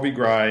 Robbie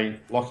Gray,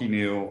 Lachie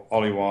Neale,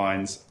 Ollie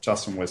Wines,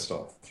 Justin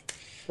Westhoff.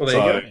 Well,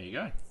 there you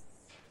go.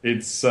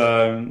 It's,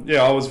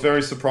 I was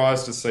very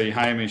surprised to see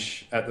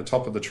Hamish at the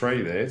top of the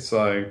tree there.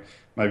 So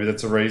maybe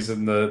that's a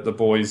reason the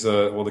boys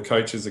or the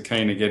coaches are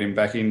keen to get him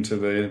back into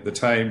the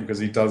team, because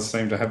he does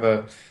seem to have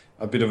a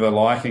bit of a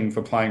liking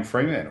for playing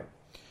Fremantle.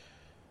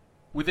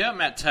 Without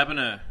Matt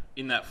Taberner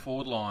in that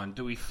forward line,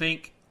 do we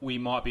think we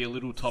might be a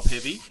little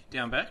top-heavy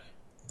down back?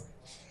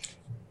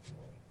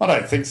 I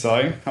don't think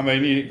so.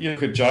 You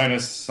look at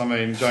Jonas.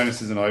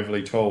 Jonas isn't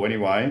overly tall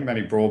anyway.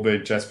 Matty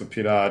Broadbent, Jasper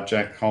Pittard,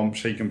 Jack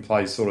Homch, he can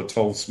play sort of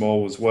tall,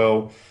 small as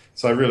well.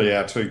 So really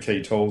our 2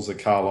 key talls are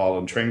Carlisle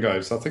and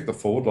Trengo. So I think the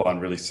forward line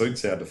really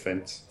suits our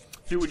defence.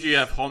 Who would you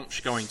have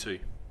Homch going to?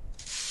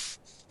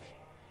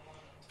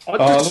 I'd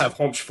just have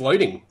Homch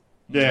floating.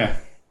 Yeah.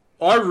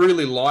 I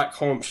really like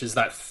Homch as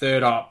that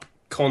third up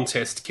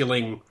contest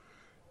killing,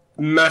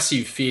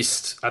 massive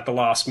fist at the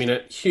last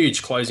minute,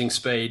 huge closing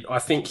speed. I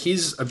think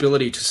his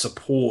ability to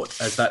support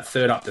as that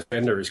third up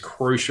defender is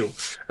crucial.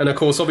 And of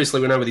course,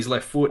 obviously, we know with his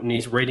left foot and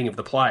his reading of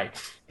the play,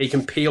 he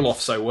can peel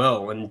off so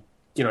well and,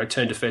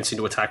 turn defence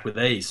into attack with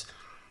ease.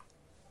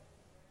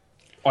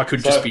 I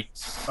could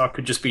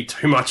just be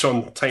too much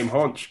on Team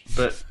Honch,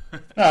 but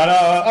no,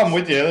 I'm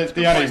with you.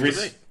 The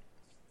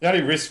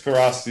only risk for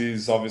us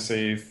is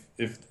obviously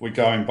if we're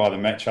going by the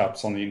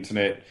matchups on the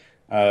internet,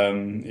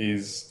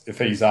 is if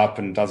he's up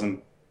and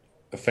doesn't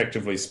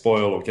effectively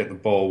spoil or get the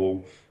ball,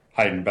 well,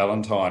 Hayden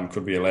Ballantyne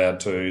could be allowed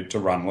to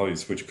run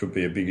loose, which could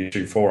be a big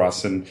issue for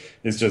us. And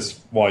it's just,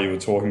 while you were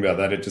talking about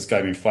that, it just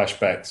gave me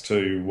flashbacks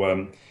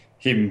to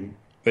him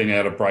being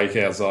able to break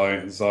our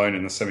zone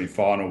in the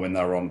semi-final when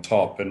they were on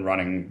top and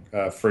running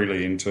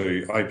freely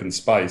into open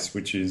space,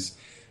 which is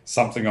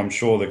something I'm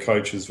sure the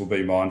coaches will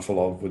be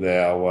mindful of with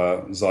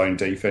our zone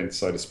defence,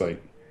 so to speak.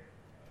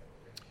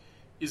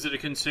 Is it a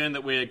concern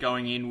that we're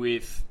going in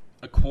with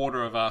a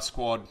quarter of our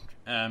squad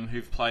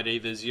who've played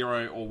either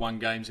 0 or 1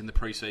 games in the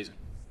pre-season?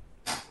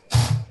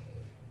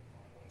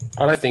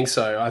 I don't think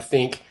so. I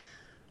think,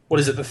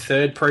 the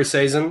third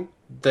pre-season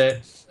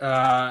that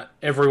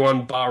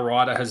everyone bar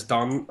Ryder has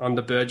done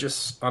under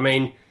Burgess?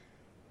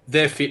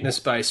 Their fitness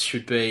base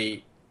should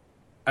be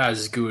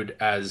as good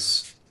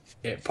as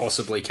it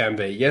possibly can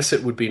be. Yes,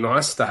 it would be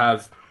nice to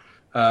have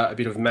a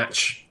bit of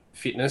match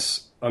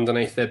fitness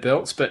underneath their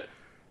belts, but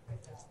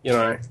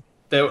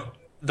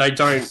they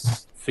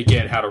don't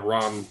forget how to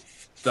run.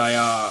 They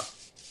are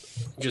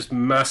just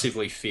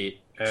massively fit,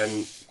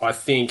 and I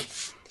think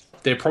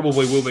there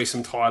probably will be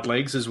some tired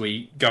legs as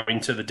we go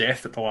into the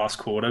death at the last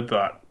quarter,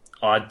 but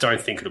I don't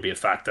think it'll be a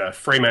factor.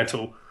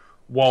 Fremantle,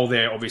 while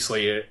they're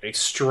obviously an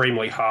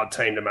extremely hard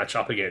team to match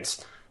up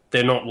against,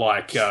 they're not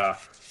like a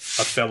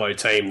fellow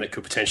team that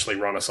could potentially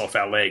run us off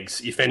our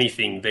legs. If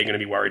anything, they're going to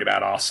be worried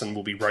about us and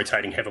will be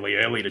rotating heavily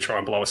early to try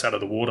and blow us out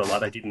of the water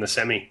like they did in the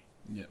semi.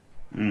 Yeah.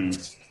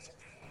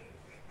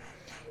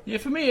 Yeah,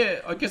 for me,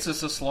 I guess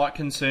it's a slight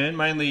concern,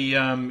 mainly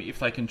if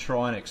they can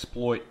try and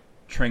exploit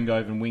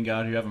Trengove and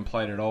Wingard, who haven't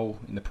played at all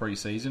in the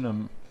pre-season.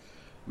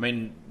 I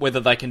mean, whether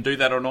they can do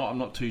that or not, I'm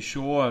not too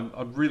sure.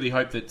 I really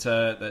hope that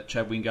that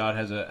Chad Wingard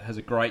has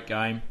a great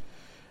game.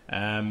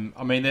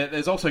 I mean,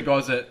 there's also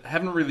guys that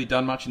haven't really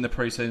done much in the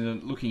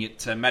pre-season. Looking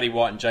at Matty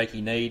White and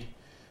Jakey Need,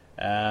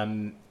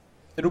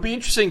 it'll be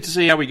interesting to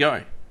see how we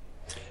go.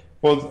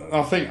 Well,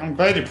 I'm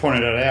glad you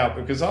pointed it out,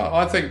 because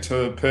I think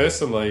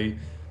personally,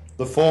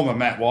 the form of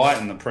Matt White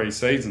in the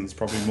pre-season is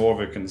probably more of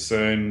a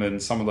concern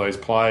than some of those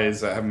players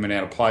that haven't been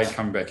able to play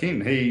coming back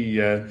in. He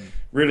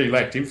really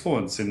lacked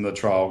influence in the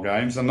trial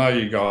games. I know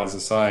you guys are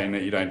saying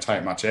that you don't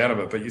take much out of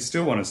it, but you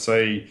still want to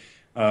see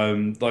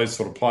those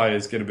sort of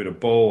players get a bit of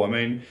ball. I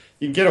mean,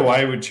 you can get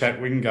away with Chat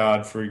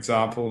Wingard, for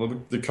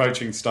example. The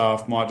coaching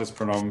staff might just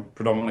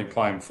predominantly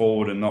play him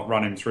forward and not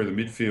run him through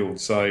the midfield.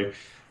 So,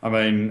 I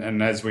mean,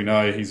 and as we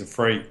know, he's a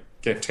freak.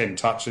 Get 10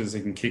 touches,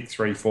 he can kick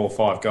 3, 4,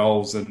 5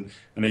 goals, and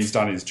he's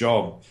done his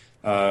job.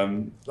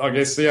 I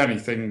guess the only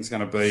thing's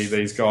going to be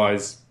these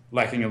guys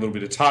lacking a little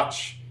bit of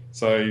touch,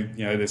 so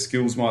their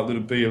skills might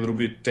be a little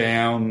bit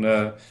down.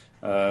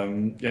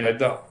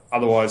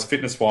 Otherwise,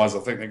 fitness-wise, I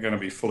think they're going to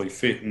be fully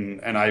fit and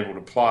able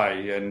to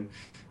play.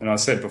 And I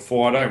said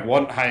before, I don't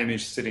want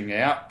Hamish sitting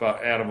out,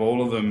 but out of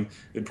all of them,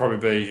 it'd probably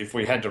be, if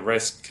we had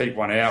to keep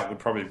one out,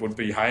 would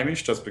be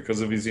Hamish, just because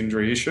of his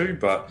injury issue.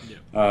 But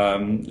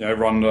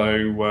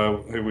Rondo,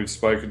 who we've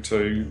spoken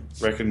to,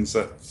 reckons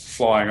that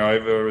flying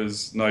over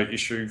is no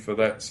issue for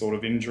that sort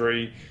of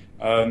injury.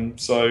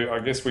 So I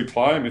guess we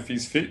play him if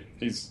he's fit.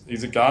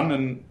 He's a gun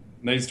and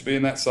needs to be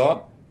in that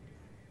side.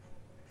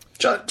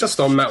 Just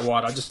on Matt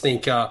White, I just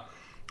think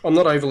I'm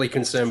not overly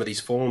concerned with his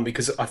form,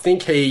 because I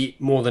think he,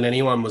 more than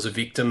anyone, was a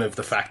victim of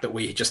the fact that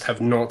we just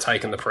have not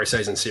taken the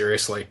preseason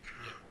seriously.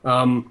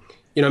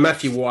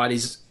 Matthew White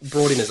is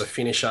brought in as a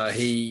finisher.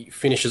 He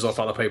finishes off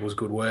other people's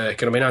good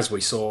work. And I mean, as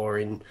we saw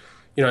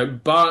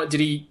but did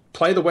he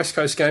play the West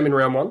Coast game in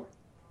round 1?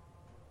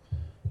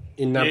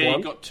 In NAB 1? Yeah,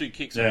 he got 2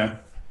 kicks. Yeah.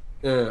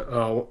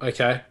 Oh,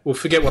 okay. Well,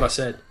 forget what I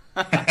said.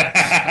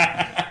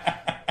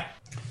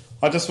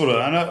 I just would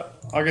have,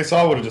 I guess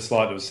I would have just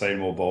liked to have seen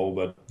more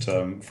ball,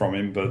 from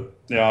him. But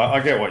yeah, I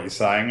get what you're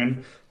saying,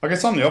 and I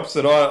guess I'm the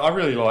opposite. I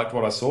really liked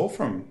what I saw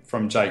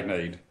from Jake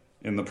Need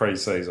in the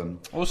pre-season.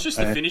 Well, it's just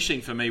the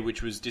finishing for me,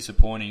 which was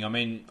disappointing. I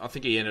mean, I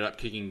think he ended up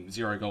kicking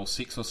 0 goal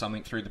 6 or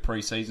something through the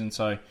pre-season,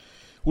 so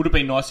would have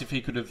been nice if he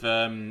could have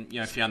found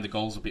the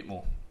goals a bit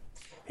more.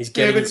 He's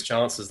getting his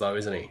chances though,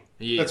 isn't he?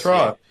 He is, that's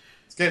right.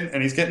 Yeah.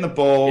 He's getting the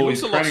ball. He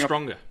looks a lot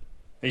stronger.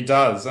 He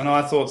does, and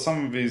I thought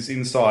some of his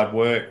inside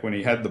work when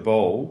he had the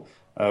ball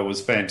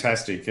was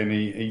fantastic, and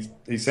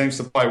he seems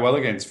to play well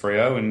against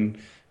Freo, and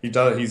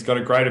he's got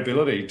a great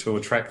ability to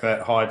attract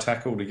that high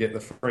tackle to get the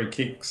free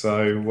kick.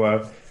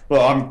 So,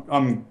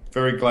 I'm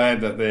very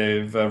glad that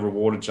they've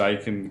rewarded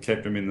Jake and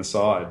kept him in the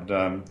side.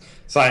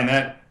 Saying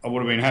that, I would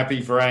have been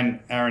happy for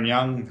Aaron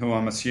Young, who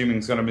I'm assuming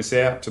is going to miss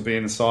out, to be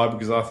in the side,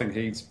 because I think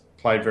he's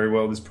played very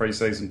well this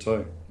pre-season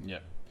too. Yeah.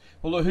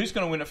 Well, look, who's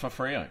going to win it for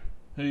Freo?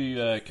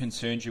 Who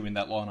concerns you in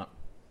that lineup?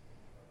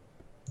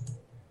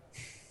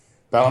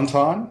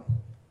 Ballantyne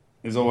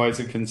is always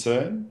a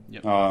concern.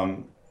 Yep.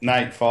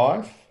 Nate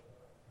Fyfe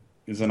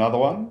is another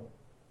one.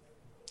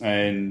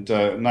 And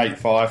Nate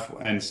Fyfe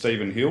and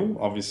Stephen Hill,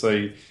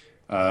 obviously,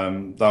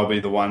 they'll be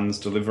the ones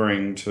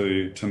delivering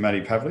to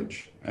Matty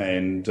Pavlich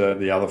and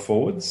the other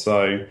forwards.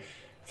 So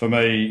for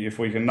me, if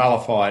we can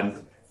nullify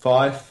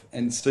Fyfe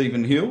and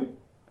Stephen Hill,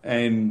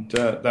 and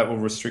that will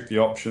restrict the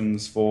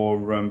options for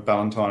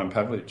Ballantyne and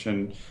Pavlich.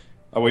 And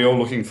are we all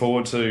looking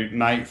forward to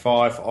Nate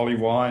Fyfe, Ollie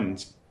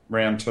Wines,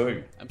 round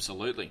 2?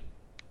 Absolutely.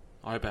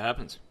 I hope it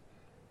happens.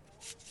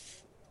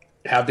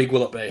 How big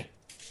will it be?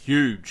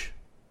 Huge.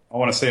 I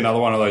want to see another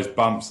one of those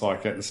bumps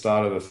like at the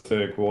start of the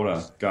third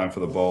quarter going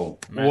for the ball.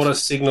 Massive. What a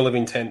signal of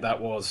intent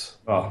that was.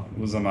 Oh, it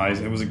was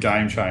amazing. It was a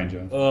game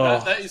changer. Oh.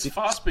 That is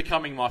fast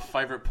becoming my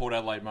favourite Port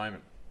Adelaide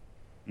moment.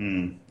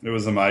 It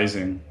was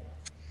amazing.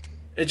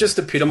 It just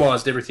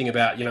epitomised everything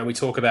about, we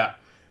talk about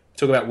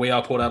We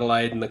Are Port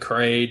Adelaide and the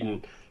Creed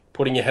and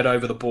putting your head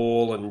over the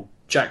ball, and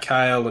Jack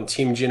Cale and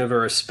Tim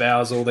Ginniver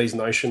espouse all these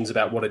notions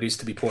about what it is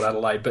to be Port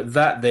Adelaide. But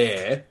that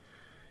there,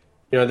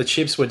 the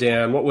chips were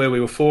down. We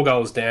were 4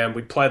 goals down.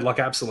 We'd played like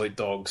absolute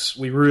dogs.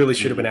 We really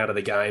should have been out of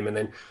the game. And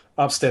then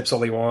up steps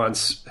Ollie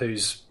Wines,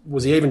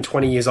 was he even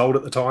 20 years old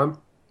at the time?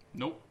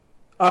 Nope.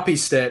 up he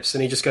steps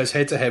and he just goes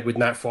head-to-head with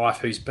Nat Fyfe,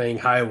 who's being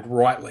hailed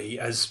rightly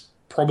as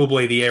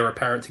probably the heir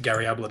apparent to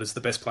Gary Ablett as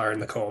the best player in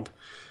the comp.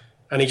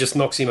 And he just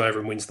knocks him over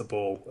and wins the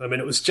ball. I mean,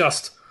 it was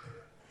just...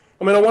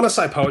 I mean, I want to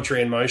say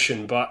poetry in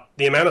motion, but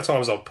the amount of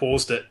times I've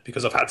paused it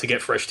because I've had to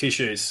get fresh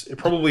tissues, it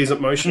probably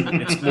isn't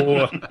motion. It's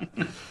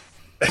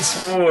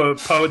more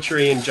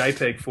poetry in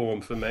JPEG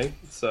form for me.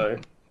 So,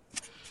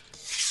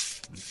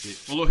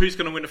 well, look, who's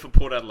going to win it for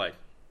Port Adelaide?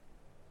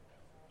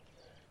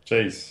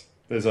 Jeez,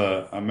 there's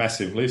a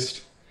massive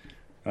list.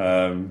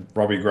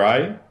 Robbie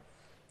Gray,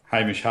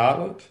 Hamish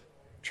Hartlett,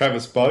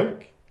 Travis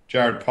Boak,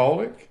 Jared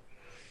Pollock,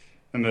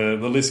 and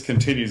the list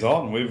continues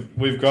on.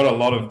 We've got a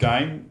lot of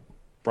game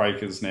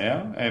breakers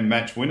now and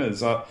match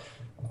winners. I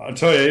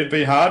tell you, it'd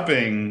be hard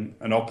being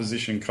an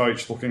opposition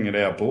coach looking at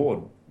our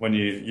board when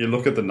you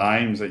look at the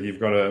names that you've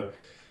got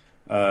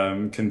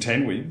to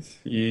contend with.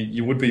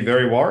 You would be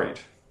very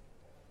worried.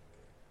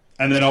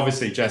 And then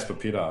obviously Jasper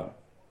Pittard,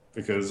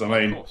 because I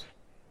mean,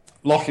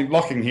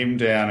 locking him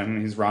down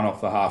and his run off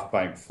the half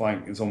bank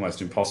flank is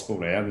almost impossible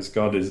now. This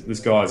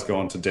guy's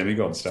gone to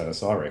demigod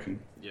status, I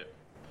reckon. Yeah.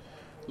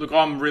 Look,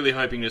 I'm really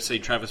hoping to see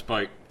Travis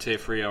Boak tear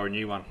Freo a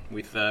new one.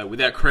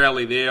 Without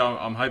Crowley there,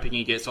 I'm hoping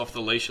he gets off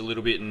the leash a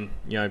little bit and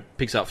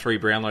picks up 3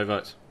 Brownlow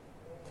votes.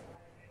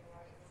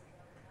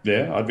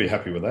 Yeah, I'd be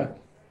happy with that.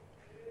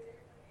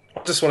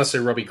 I just want to see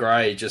Robbie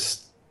Gray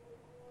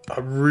I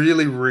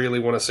really, really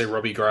want to see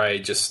Robbie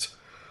Gray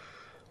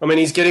I mean,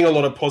 he's getting a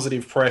lot of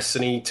positive press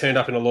and he turned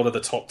up in a lot of the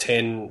top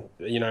 10,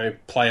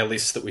 player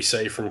lists that we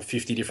see from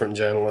 50 different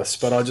journalists.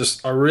 But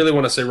I really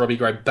want to see Robbie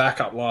Gray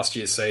back up last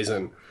year's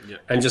season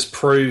and just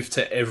prove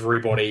to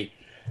everybody,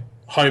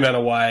 home and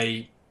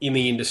away, in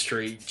the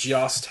industry,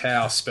 just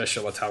how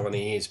special a talent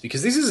he is.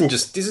 Because this isn't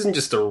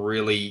just a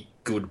really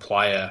good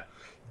player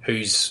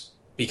who's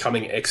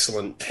becoming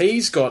excellent.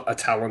 He's got a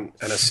talent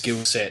and a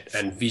skill set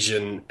and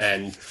vision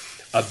and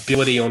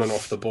ability on and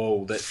off the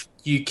ball that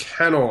you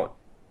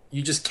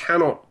just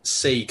cannot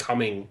see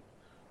coming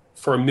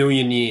for a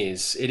million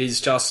years. It is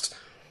just,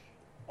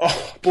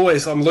 oh,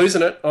 boys, I'm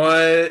losing it.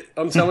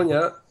 I'm telling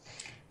you.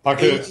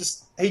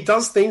 He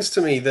does things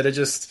to me that are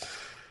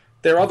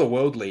they're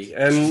otherworldly.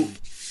 And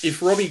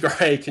if Robbie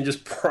Gray can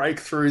just break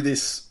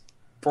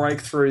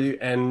through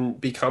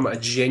and become a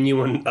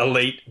genuine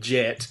elite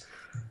jet,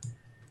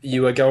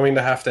 you are going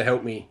to have to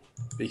help me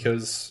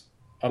because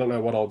I don't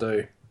know what I'll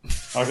do.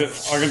 I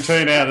can tell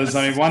you now, there's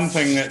only one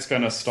thing that's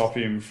going to stop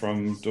him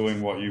from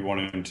doing what you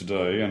want him to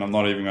do, and I'm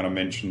not even going to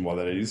mention what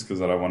that is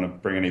because I don't want to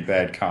bring any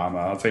bad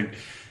karma. I think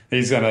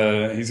he's going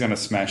to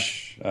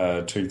smash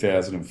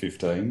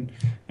 2015,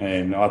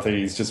 and I think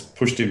he's just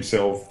pushed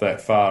himself that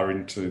far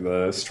into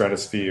the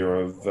stratosphere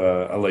of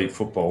elite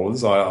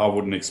footballers. I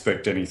wouldn't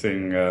expect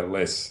anything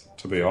less,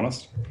 to be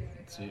honest.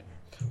 That's it.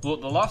 Well,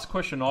 the last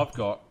question I've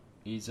got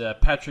is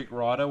Patrick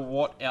Ryder.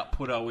 What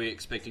output are we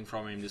expecting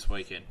from him this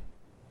weekend?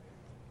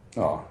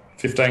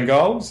 15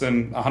 goals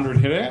and 100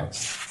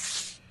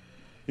 hit-outs.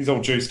 He's all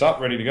juiced up,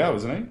 ready to go,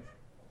 isn't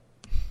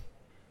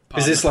he?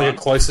 Is this like a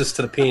closest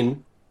to the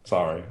pin?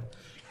 Sorry.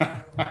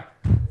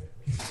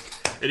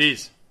 It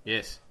is,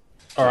 yes.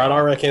 All right, I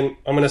reckon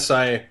I'm going to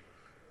say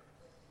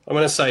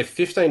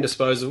 15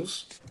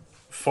 disposals,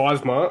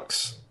 5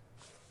 marks,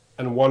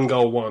 and 1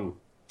 goal won.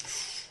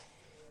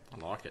 I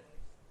like it.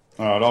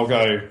 All right,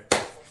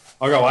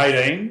 I'll go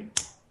 18,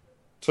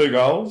 2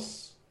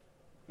 goals,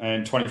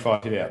 and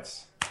 25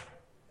 hit-outs.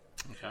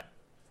 Okay.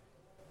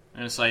 I'm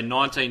going to say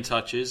 19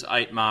 touches,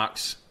 8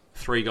 marks,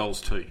 3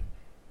 goals, 2.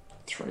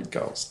 3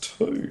 goals,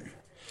 2.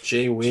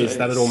 Gee whiz,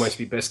 that'd almost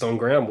be best on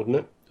ground, wouldn't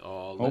it?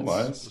 Oh,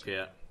 almost. Look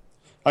out.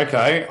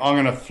 Okay, I'm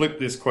going to flip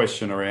this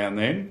question around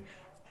then.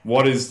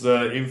 What is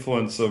the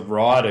influence of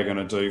Ryder going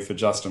to do for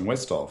Justin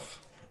Westhoff?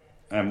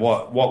 And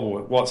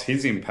what's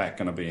his impact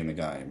going to be in the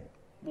game?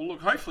 Well,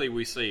 look, hopefully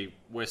we see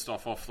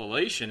Westhoff off the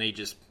leash and he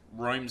just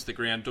roams the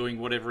ground doing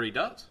whatever he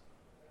does.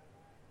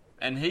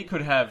 And he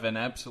could have an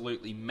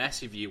absolutely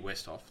massive year,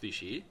 Westhoff,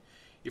 this year.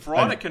 If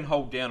Ryder can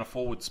hold down a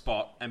forward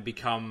spot and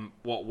become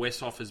what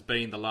Westhoff has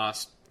been the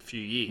last few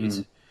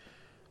years,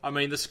 I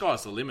mean, the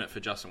sky's the limit for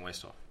Justin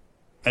Westhoff.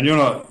 And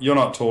you're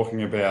not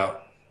talking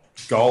about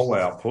goal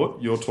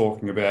output. You're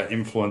talking about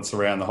influence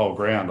around the whole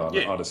ground,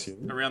 I'd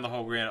assume. Around the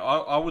whole ground.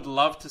 I would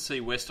love to see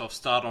Westhoff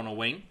start on a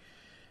wing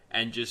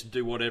and just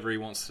do whatever he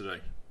wants to do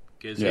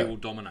because he will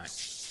dominate.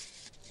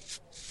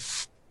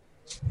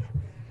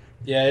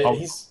 Yeah,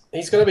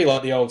 he's going to be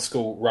like the old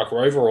school ruck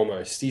rover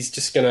almost. He's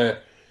just going to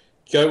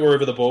go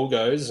wherever the ball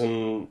goes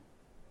and,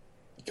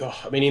 God,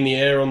 I mean, in the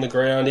air, on the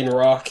ground, in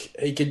ruck,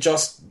 he could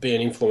just be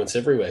an influence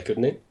everywhere,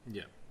 couldn't he?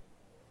 Yeah.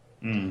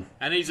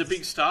 And he's a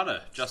big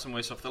starter, Justin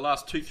Westhoff. The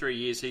last 2-3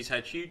 years, he's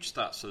had huge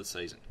starts to the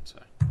season. So,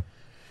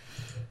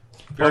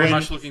 very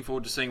much looking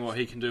forward to seeing what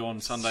he can do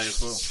on Sunday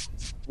as well.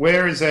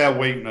 Where is our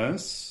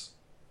weakness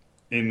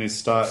in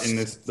this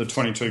the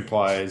 22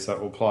 players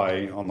that will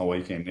play on the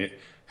weekend?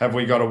 Have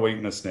we got a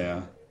weakness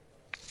now?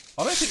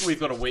 I don't think we've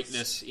got a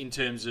weakness in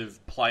terms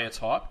of player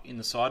type in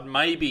the side.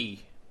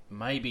 Maybe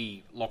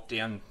lock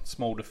down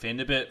small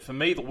defender, but for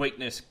me, the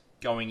weakness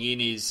going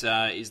in is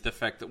the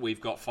fact that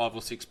we've got 5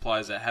 or 6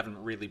 players that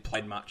haven't really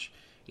played much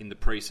in the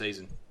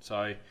pre-season.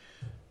 So,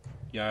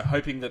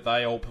 hoping that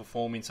they all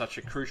perform in such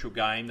a crucial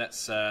game,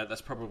 that's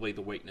probably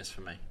the weakness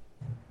for me.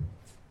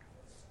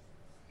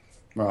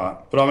 Right.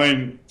 But I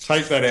mean,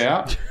 take that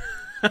out.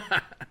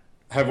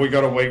 Have we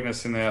got a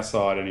weakness in our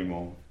side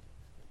anymore?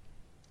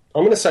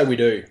 I'm going to say we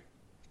do.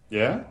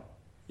 Yeah?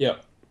 Yeah.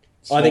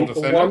 Small I think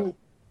defender?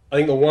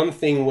 the one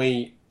thing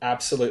we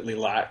absolutely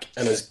lack,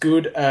 and as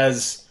good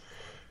as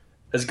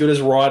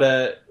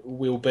Ryder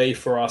will be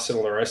for us and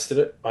all the rest of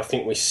it, I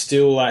think we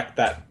still lack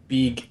that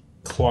big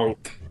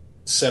clunk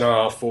centre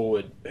half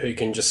forward who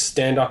can just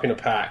stand up in a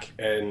pack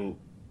and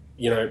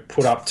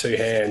put up 2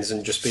 hands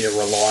and just be a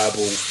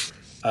reliable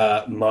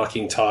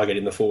marking target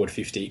in the forward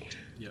 50.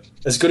 Yep.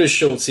 As good as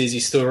Schultz is,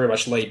 he's still very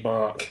much lead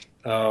mark.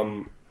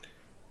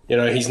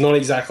 He's not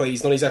exactly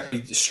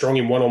strong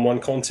in one-on-one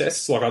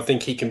contests. Like, I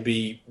think he can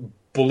be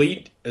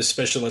bullied,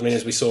 especially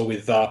as we saw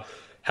with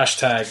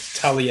hashtag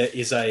Talia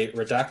is a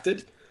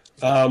redacted.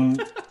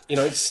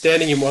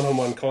 Standing in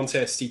one-on-one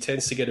contests, he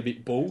tends to get a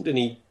bit bulled, and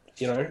he,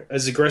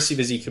 as aggressive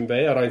as he can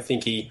be, I don't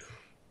think he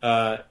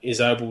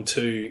is able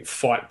to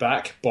fight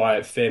back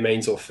by fair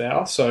means or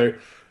foul. So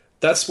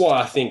that's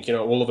why I think,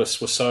 all of us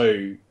were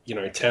so,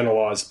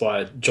 tantalised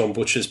by John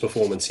Butcher's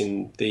performance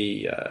in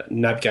the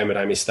NAB game at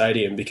AAMI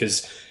Stadium,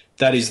 because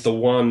that is the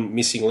one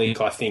missing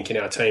link, I think, in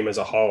our team as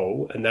a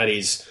whole, and that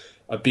is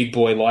a big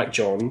boy like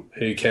John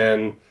who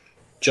can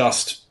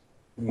just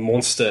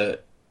monster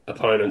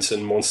opponents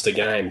and monster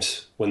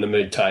games when the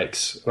mood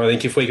takes. And I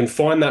think if we can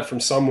find that from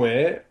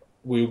somewhere,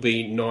 we'll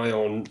be nigh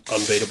on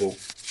unbeatable.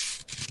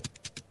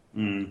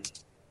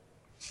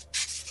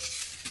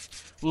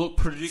 Look,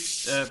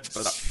 prediction,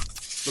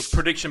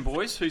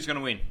 boys. Who's going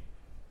to win?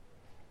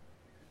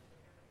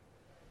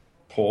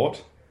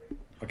 Port.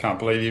 I can't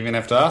believe you even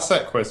have to ask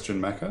that question,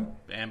 Macca.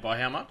 And by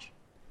how much?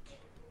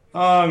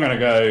 I'm going to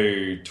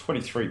go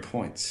 23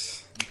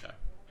 points. Okay.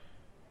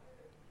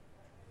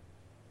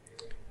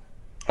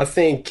 I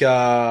think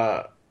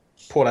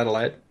Port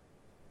Adelaide,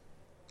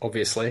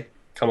 obviously.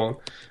 Come on.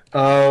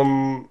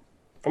 I'm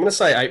going to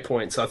say 8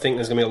 points. I think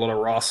there's going to be a lot of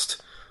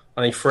rust.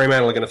 I think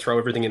Fremantle are going to throw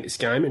everything at this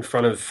game in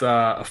front of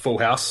a full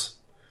house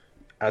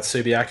at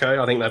Subiaco.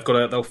 I think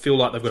they'll feel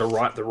like they've got to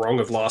right the wrong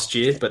of last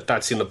year, but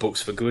that's in the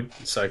books for good,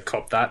 so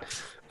cop that.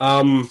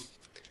 8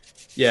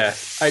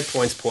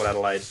 points Port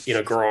Adelaide in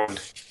a grind.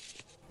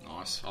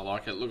 Nice, I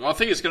like it. Look, I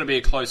think it's going to be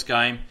a close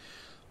game.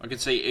 I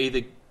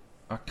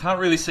can't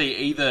really see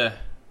either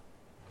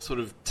sort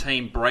of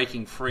team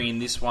breaking free in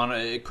this one.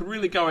 It could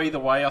really go either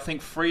way. I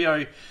think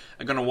Freo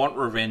are going to want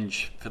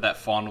revenge for that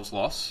finals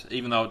loss,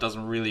 even though it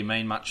doesn't really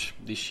mean much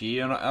this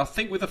year. And I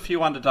think with a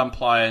few underdone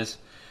players,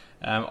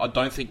 I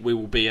don't think we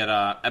will be at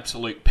our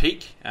absolute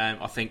peak.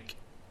 I think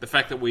the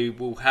fact that we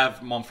will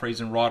have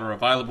Monfries and Ryder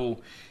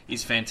available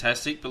is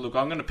fantastic. But look,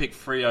 I'm going to pick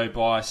Freo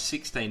by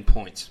 16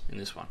 points in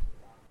this one.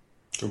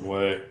 Good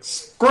work.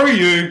 Screw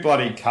you,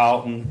 bloody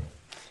Carlton.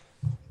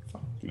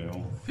 Fuck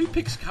no. Who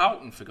picks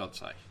Carlton, for God's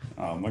sake?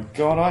 Oh my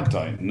God, I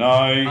don't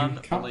know.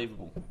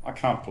 Unbelievable. I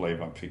can't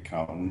believe I picked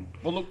Carlton.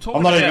 Well, look,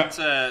 talking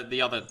about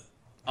the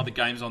other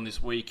games on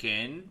this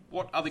weekend,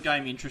 what other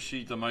game interests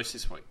you the most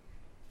this week?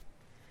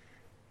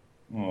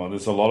 Oh,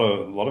 there's a lot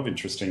of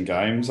interesting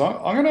games.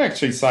 I'm going to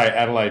actually say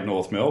Adelaide,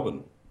 North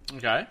Melbourne.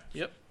 Okay,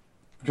 yep.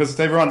 Because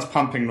everyone's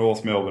pumping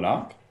North Melbourne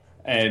up,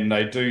 and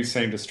they do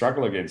seem to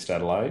struggle against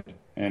Adelaide,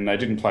 and they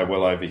didn't play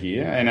well over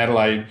here. And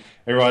Adelaide,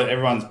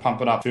 everyone's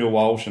pumping up Phil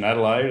Walsh and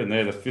Adelaide, and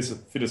they're the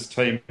fittest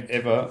team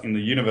ever in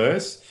the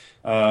universe.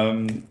 Are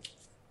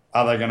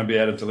they going to be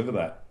able to deliver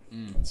that?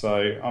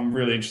 So I'm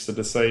really interested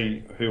to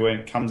see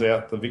who comes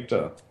out the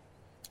victor.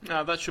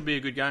 No, that should be a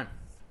good game.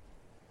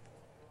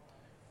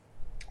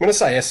 I'm going to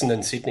say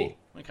Essendon, Sydney.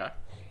 Okay.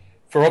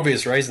 For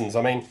obvious reasons.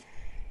 I mean,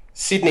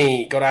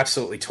 Sydney got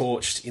absolutely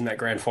torched in that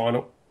grand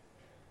final.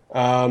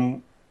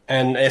 And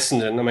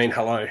Essendon, I mean,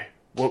 hello.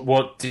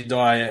 What did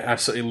I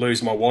absolutely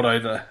lose my wad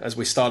over as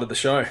we started the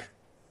show?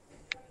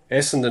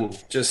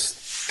 Essendon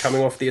just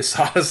coming off the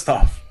Asada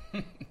stuff.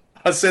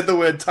 I said the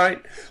word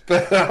taint.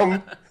 But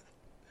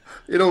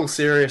in all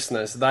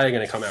seriousness, they are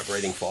going to come out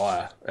breathing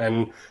fire.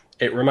 And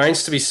it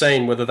remains to be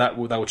seen whether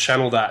they'll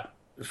channel that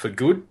for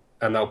good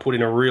and they'll put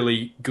in a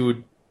really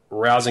good,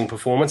 rousing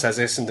performance, as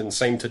Essendon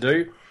seemed to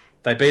do.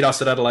 They beat us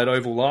at Adelaide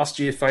Oval last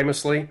year,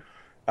 famously.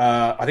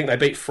 I think they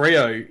beat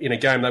Freo in a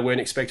game they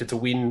weren't expected to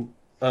win.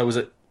 Was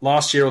it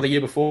last year or the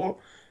year before?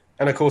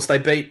 And, of course, they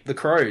beat the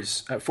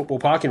Crows at Football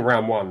Park in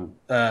round one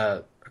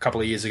a couple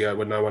of years ago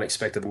when no one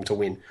expected them to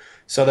win.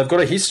 So they've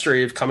got a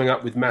history of coming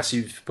up with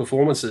massive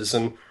performances.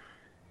 And,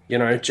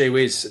 gee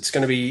whiz, it's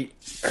going to be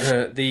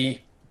the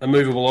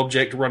immovable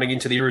object running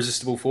into the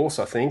irresistible force,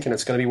 I think, and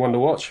it's going to be one to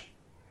watch.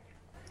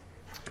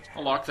 I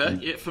like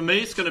that. Yeah, for me,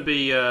 it's going to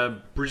be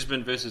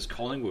Brisbane versus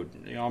Collingwood.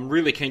 I'm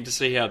really keen to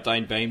see how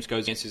Dane Beams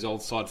goes against his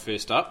old side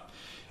first up.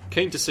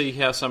 Keen to see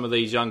how some of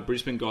these young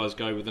Brisbane guys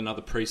go with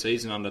another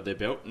pre-season under their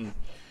belt. And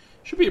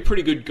should be a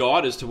pretty good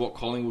guide as to what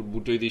Collingwood will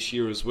do this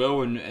year as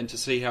well, and to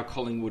see how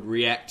Collingwood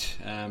react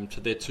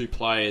to their two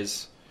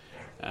players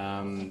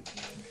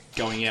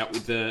going out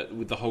with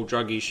the whole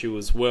drug issue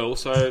as well.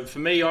 So for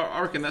me,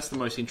 I reckon that's the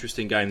most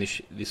interesting game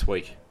this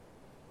week.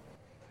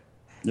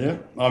 Yeah,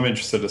 I'm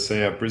interested to see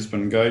how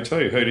Brisbane go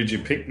too. Who did you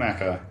pick,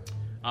 Macca?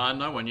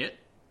 No one yet,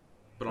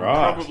 but I'm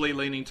Right. probably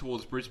leaning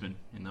towards Brisbane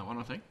in that one,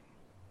 I think.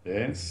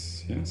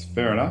 Yes,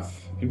 fair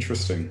enough.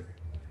 Interesting.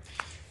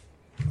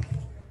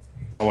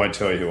 I won't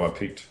tell you who I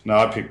picked. No,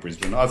 I picked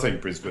Brisbane. I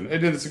think Brisbane.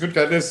 It's a good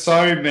game. There's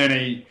so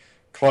many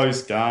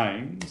close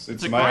games.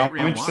 It's a great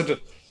round one.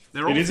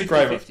 They're all It is a 50-50.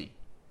 great.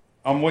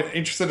 I'm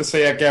interested to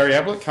see how Gary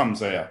Ablett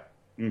comes out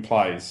and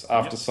plays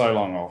after so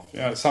long off. You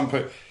know, some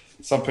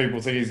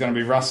people think he's going to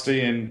be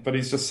rusty, but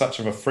he's just such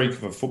of a freak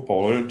of a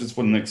footballer. It just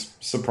wouldn't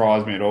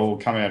surprise me at all.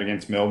 Come out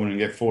against Melbourne and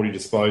get 40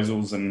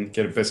 disposals and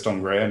get a best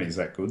on ground. He's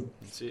that good.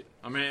 That's it.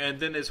 I mean, and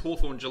then there's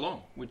Hawthorn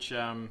Geelong, which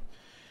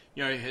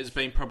has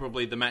been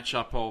probably the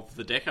matchup of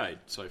the decade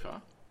so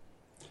far.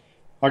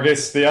 I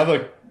guess the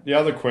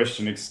other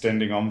question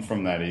extending on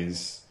from that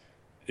is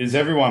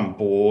everyone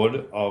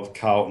bored of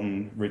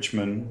Carlton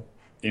Richmond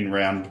in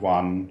round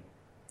one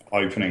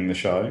opening the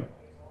show?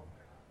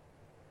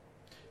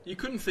 You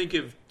couldn't think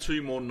of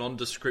two more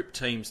nondescript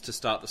teams to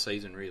start the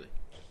season, really.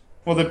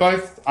 Well, they're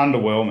both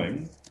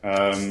underwhelming.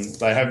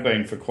 They have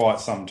been for quite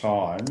some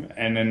time,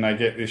 and then they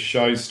get this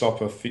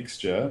showstopper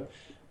fixture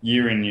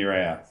year in, year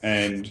out.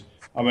 And,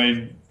 I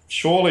mean,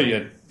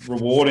 surely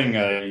rewarding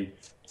a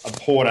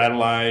Port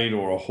Adelaide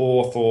or a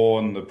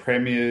Hawthorn, the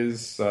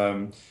Premiers,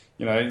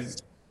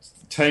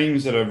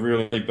 teams that have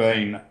really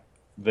been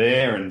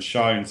there and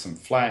shown some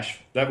flash,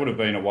 that would have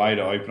been a way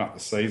to open up the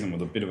season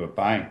with a bit of a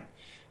bang.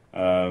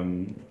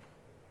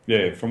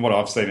 From what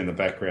I've seen in the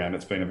background,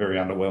 it's been a very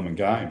underwhelming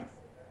game.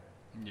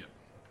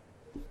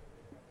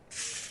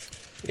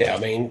 Yeah, I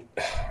mean,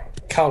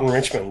 Carlton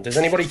Richmond. Does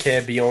anybody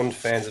care beyond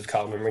fans of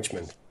Carlton and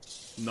Richmond?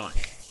 No.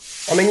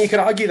 I mean, you could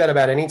argue that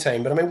about any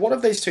team, but I mean, what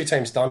have these two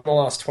teams done in the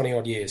last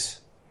 20-odd years?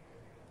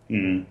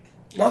 Nothing.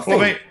 Well, I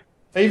mean,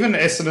 even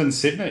Essendon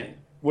Sydney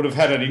would have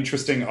had an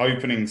interesting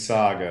opening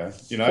saga,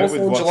 Hawthorn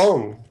with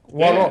Geelong.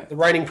 Why not? The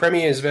reigning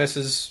premiers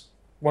versus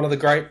one of the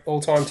great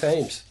all-time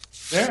teams.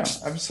 Yeah,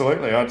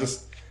 absolutely. I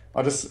just,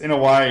 in a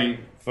way,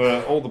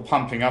 for all the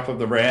pumping up of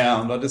the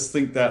round, I just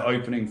think that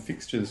opening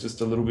fixture is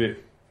just a little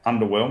bit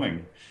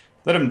underwhelming.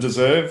 Let them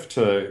deserve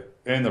to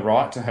earn the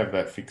right to have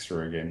that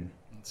fixture again.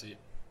 That's it.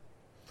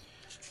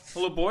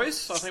 Well, look,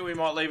 boys, I think we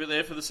might leave it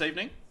there for this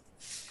evening.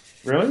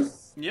 Really?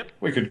 Yep.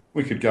 We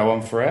could go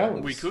on for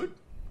hours. We could.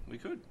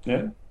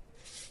 Yeah.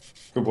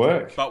 Good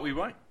work. But we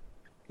won't.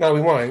 No,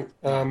 we won't.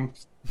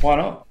 Why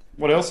not?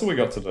 What else have we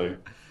got to do?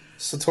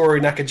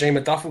 Satori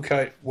Nakajima duffel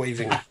coat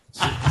weaving.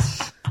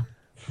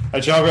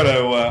 Actually, I've got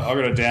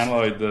to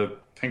download the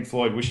Pink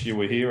Floyd "Wish You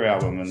Were Here"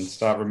 album and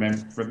start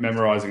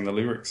memorising the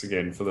lyrics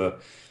again for the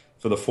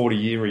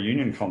 40-year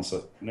reunion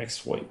concert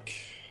next week.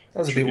 That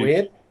was a bit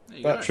weird,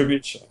 but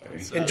tribute show.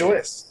 Enjoy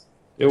it.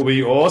 It'll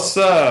be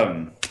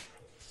awesome.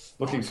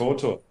 Looking forward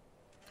to it.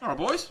 All right,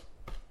 boys.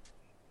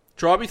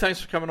 Tribey,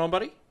 thanks for coming on,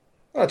 buddy.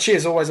 Oh,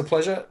 cheers, always a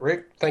pleasure.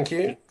 Rick, thank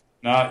you.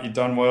 No, you've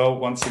done well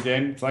once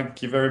again.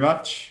 Thank you very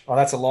much. Oh,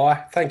 that's a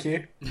lie. Thank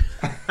you.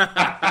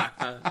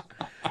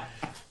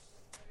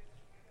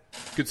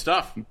 Good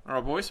stuff. All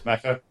right, boys.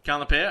 Macca.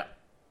 Can't the pair.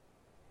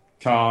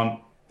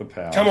 Can't the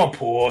power. Come on,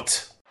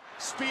 Port.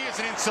 Spears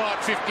it inside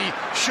 50.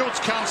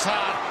 Schultz comes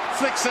hard.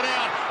 Flicks it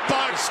out.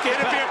 Boats get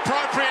to be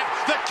appropriate.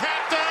 The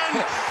captain.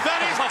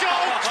 That is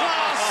gold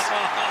class.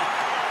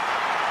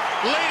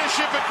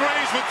 Leadership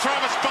agrees with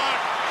Travis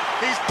Boat.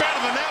 He's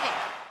better than ever.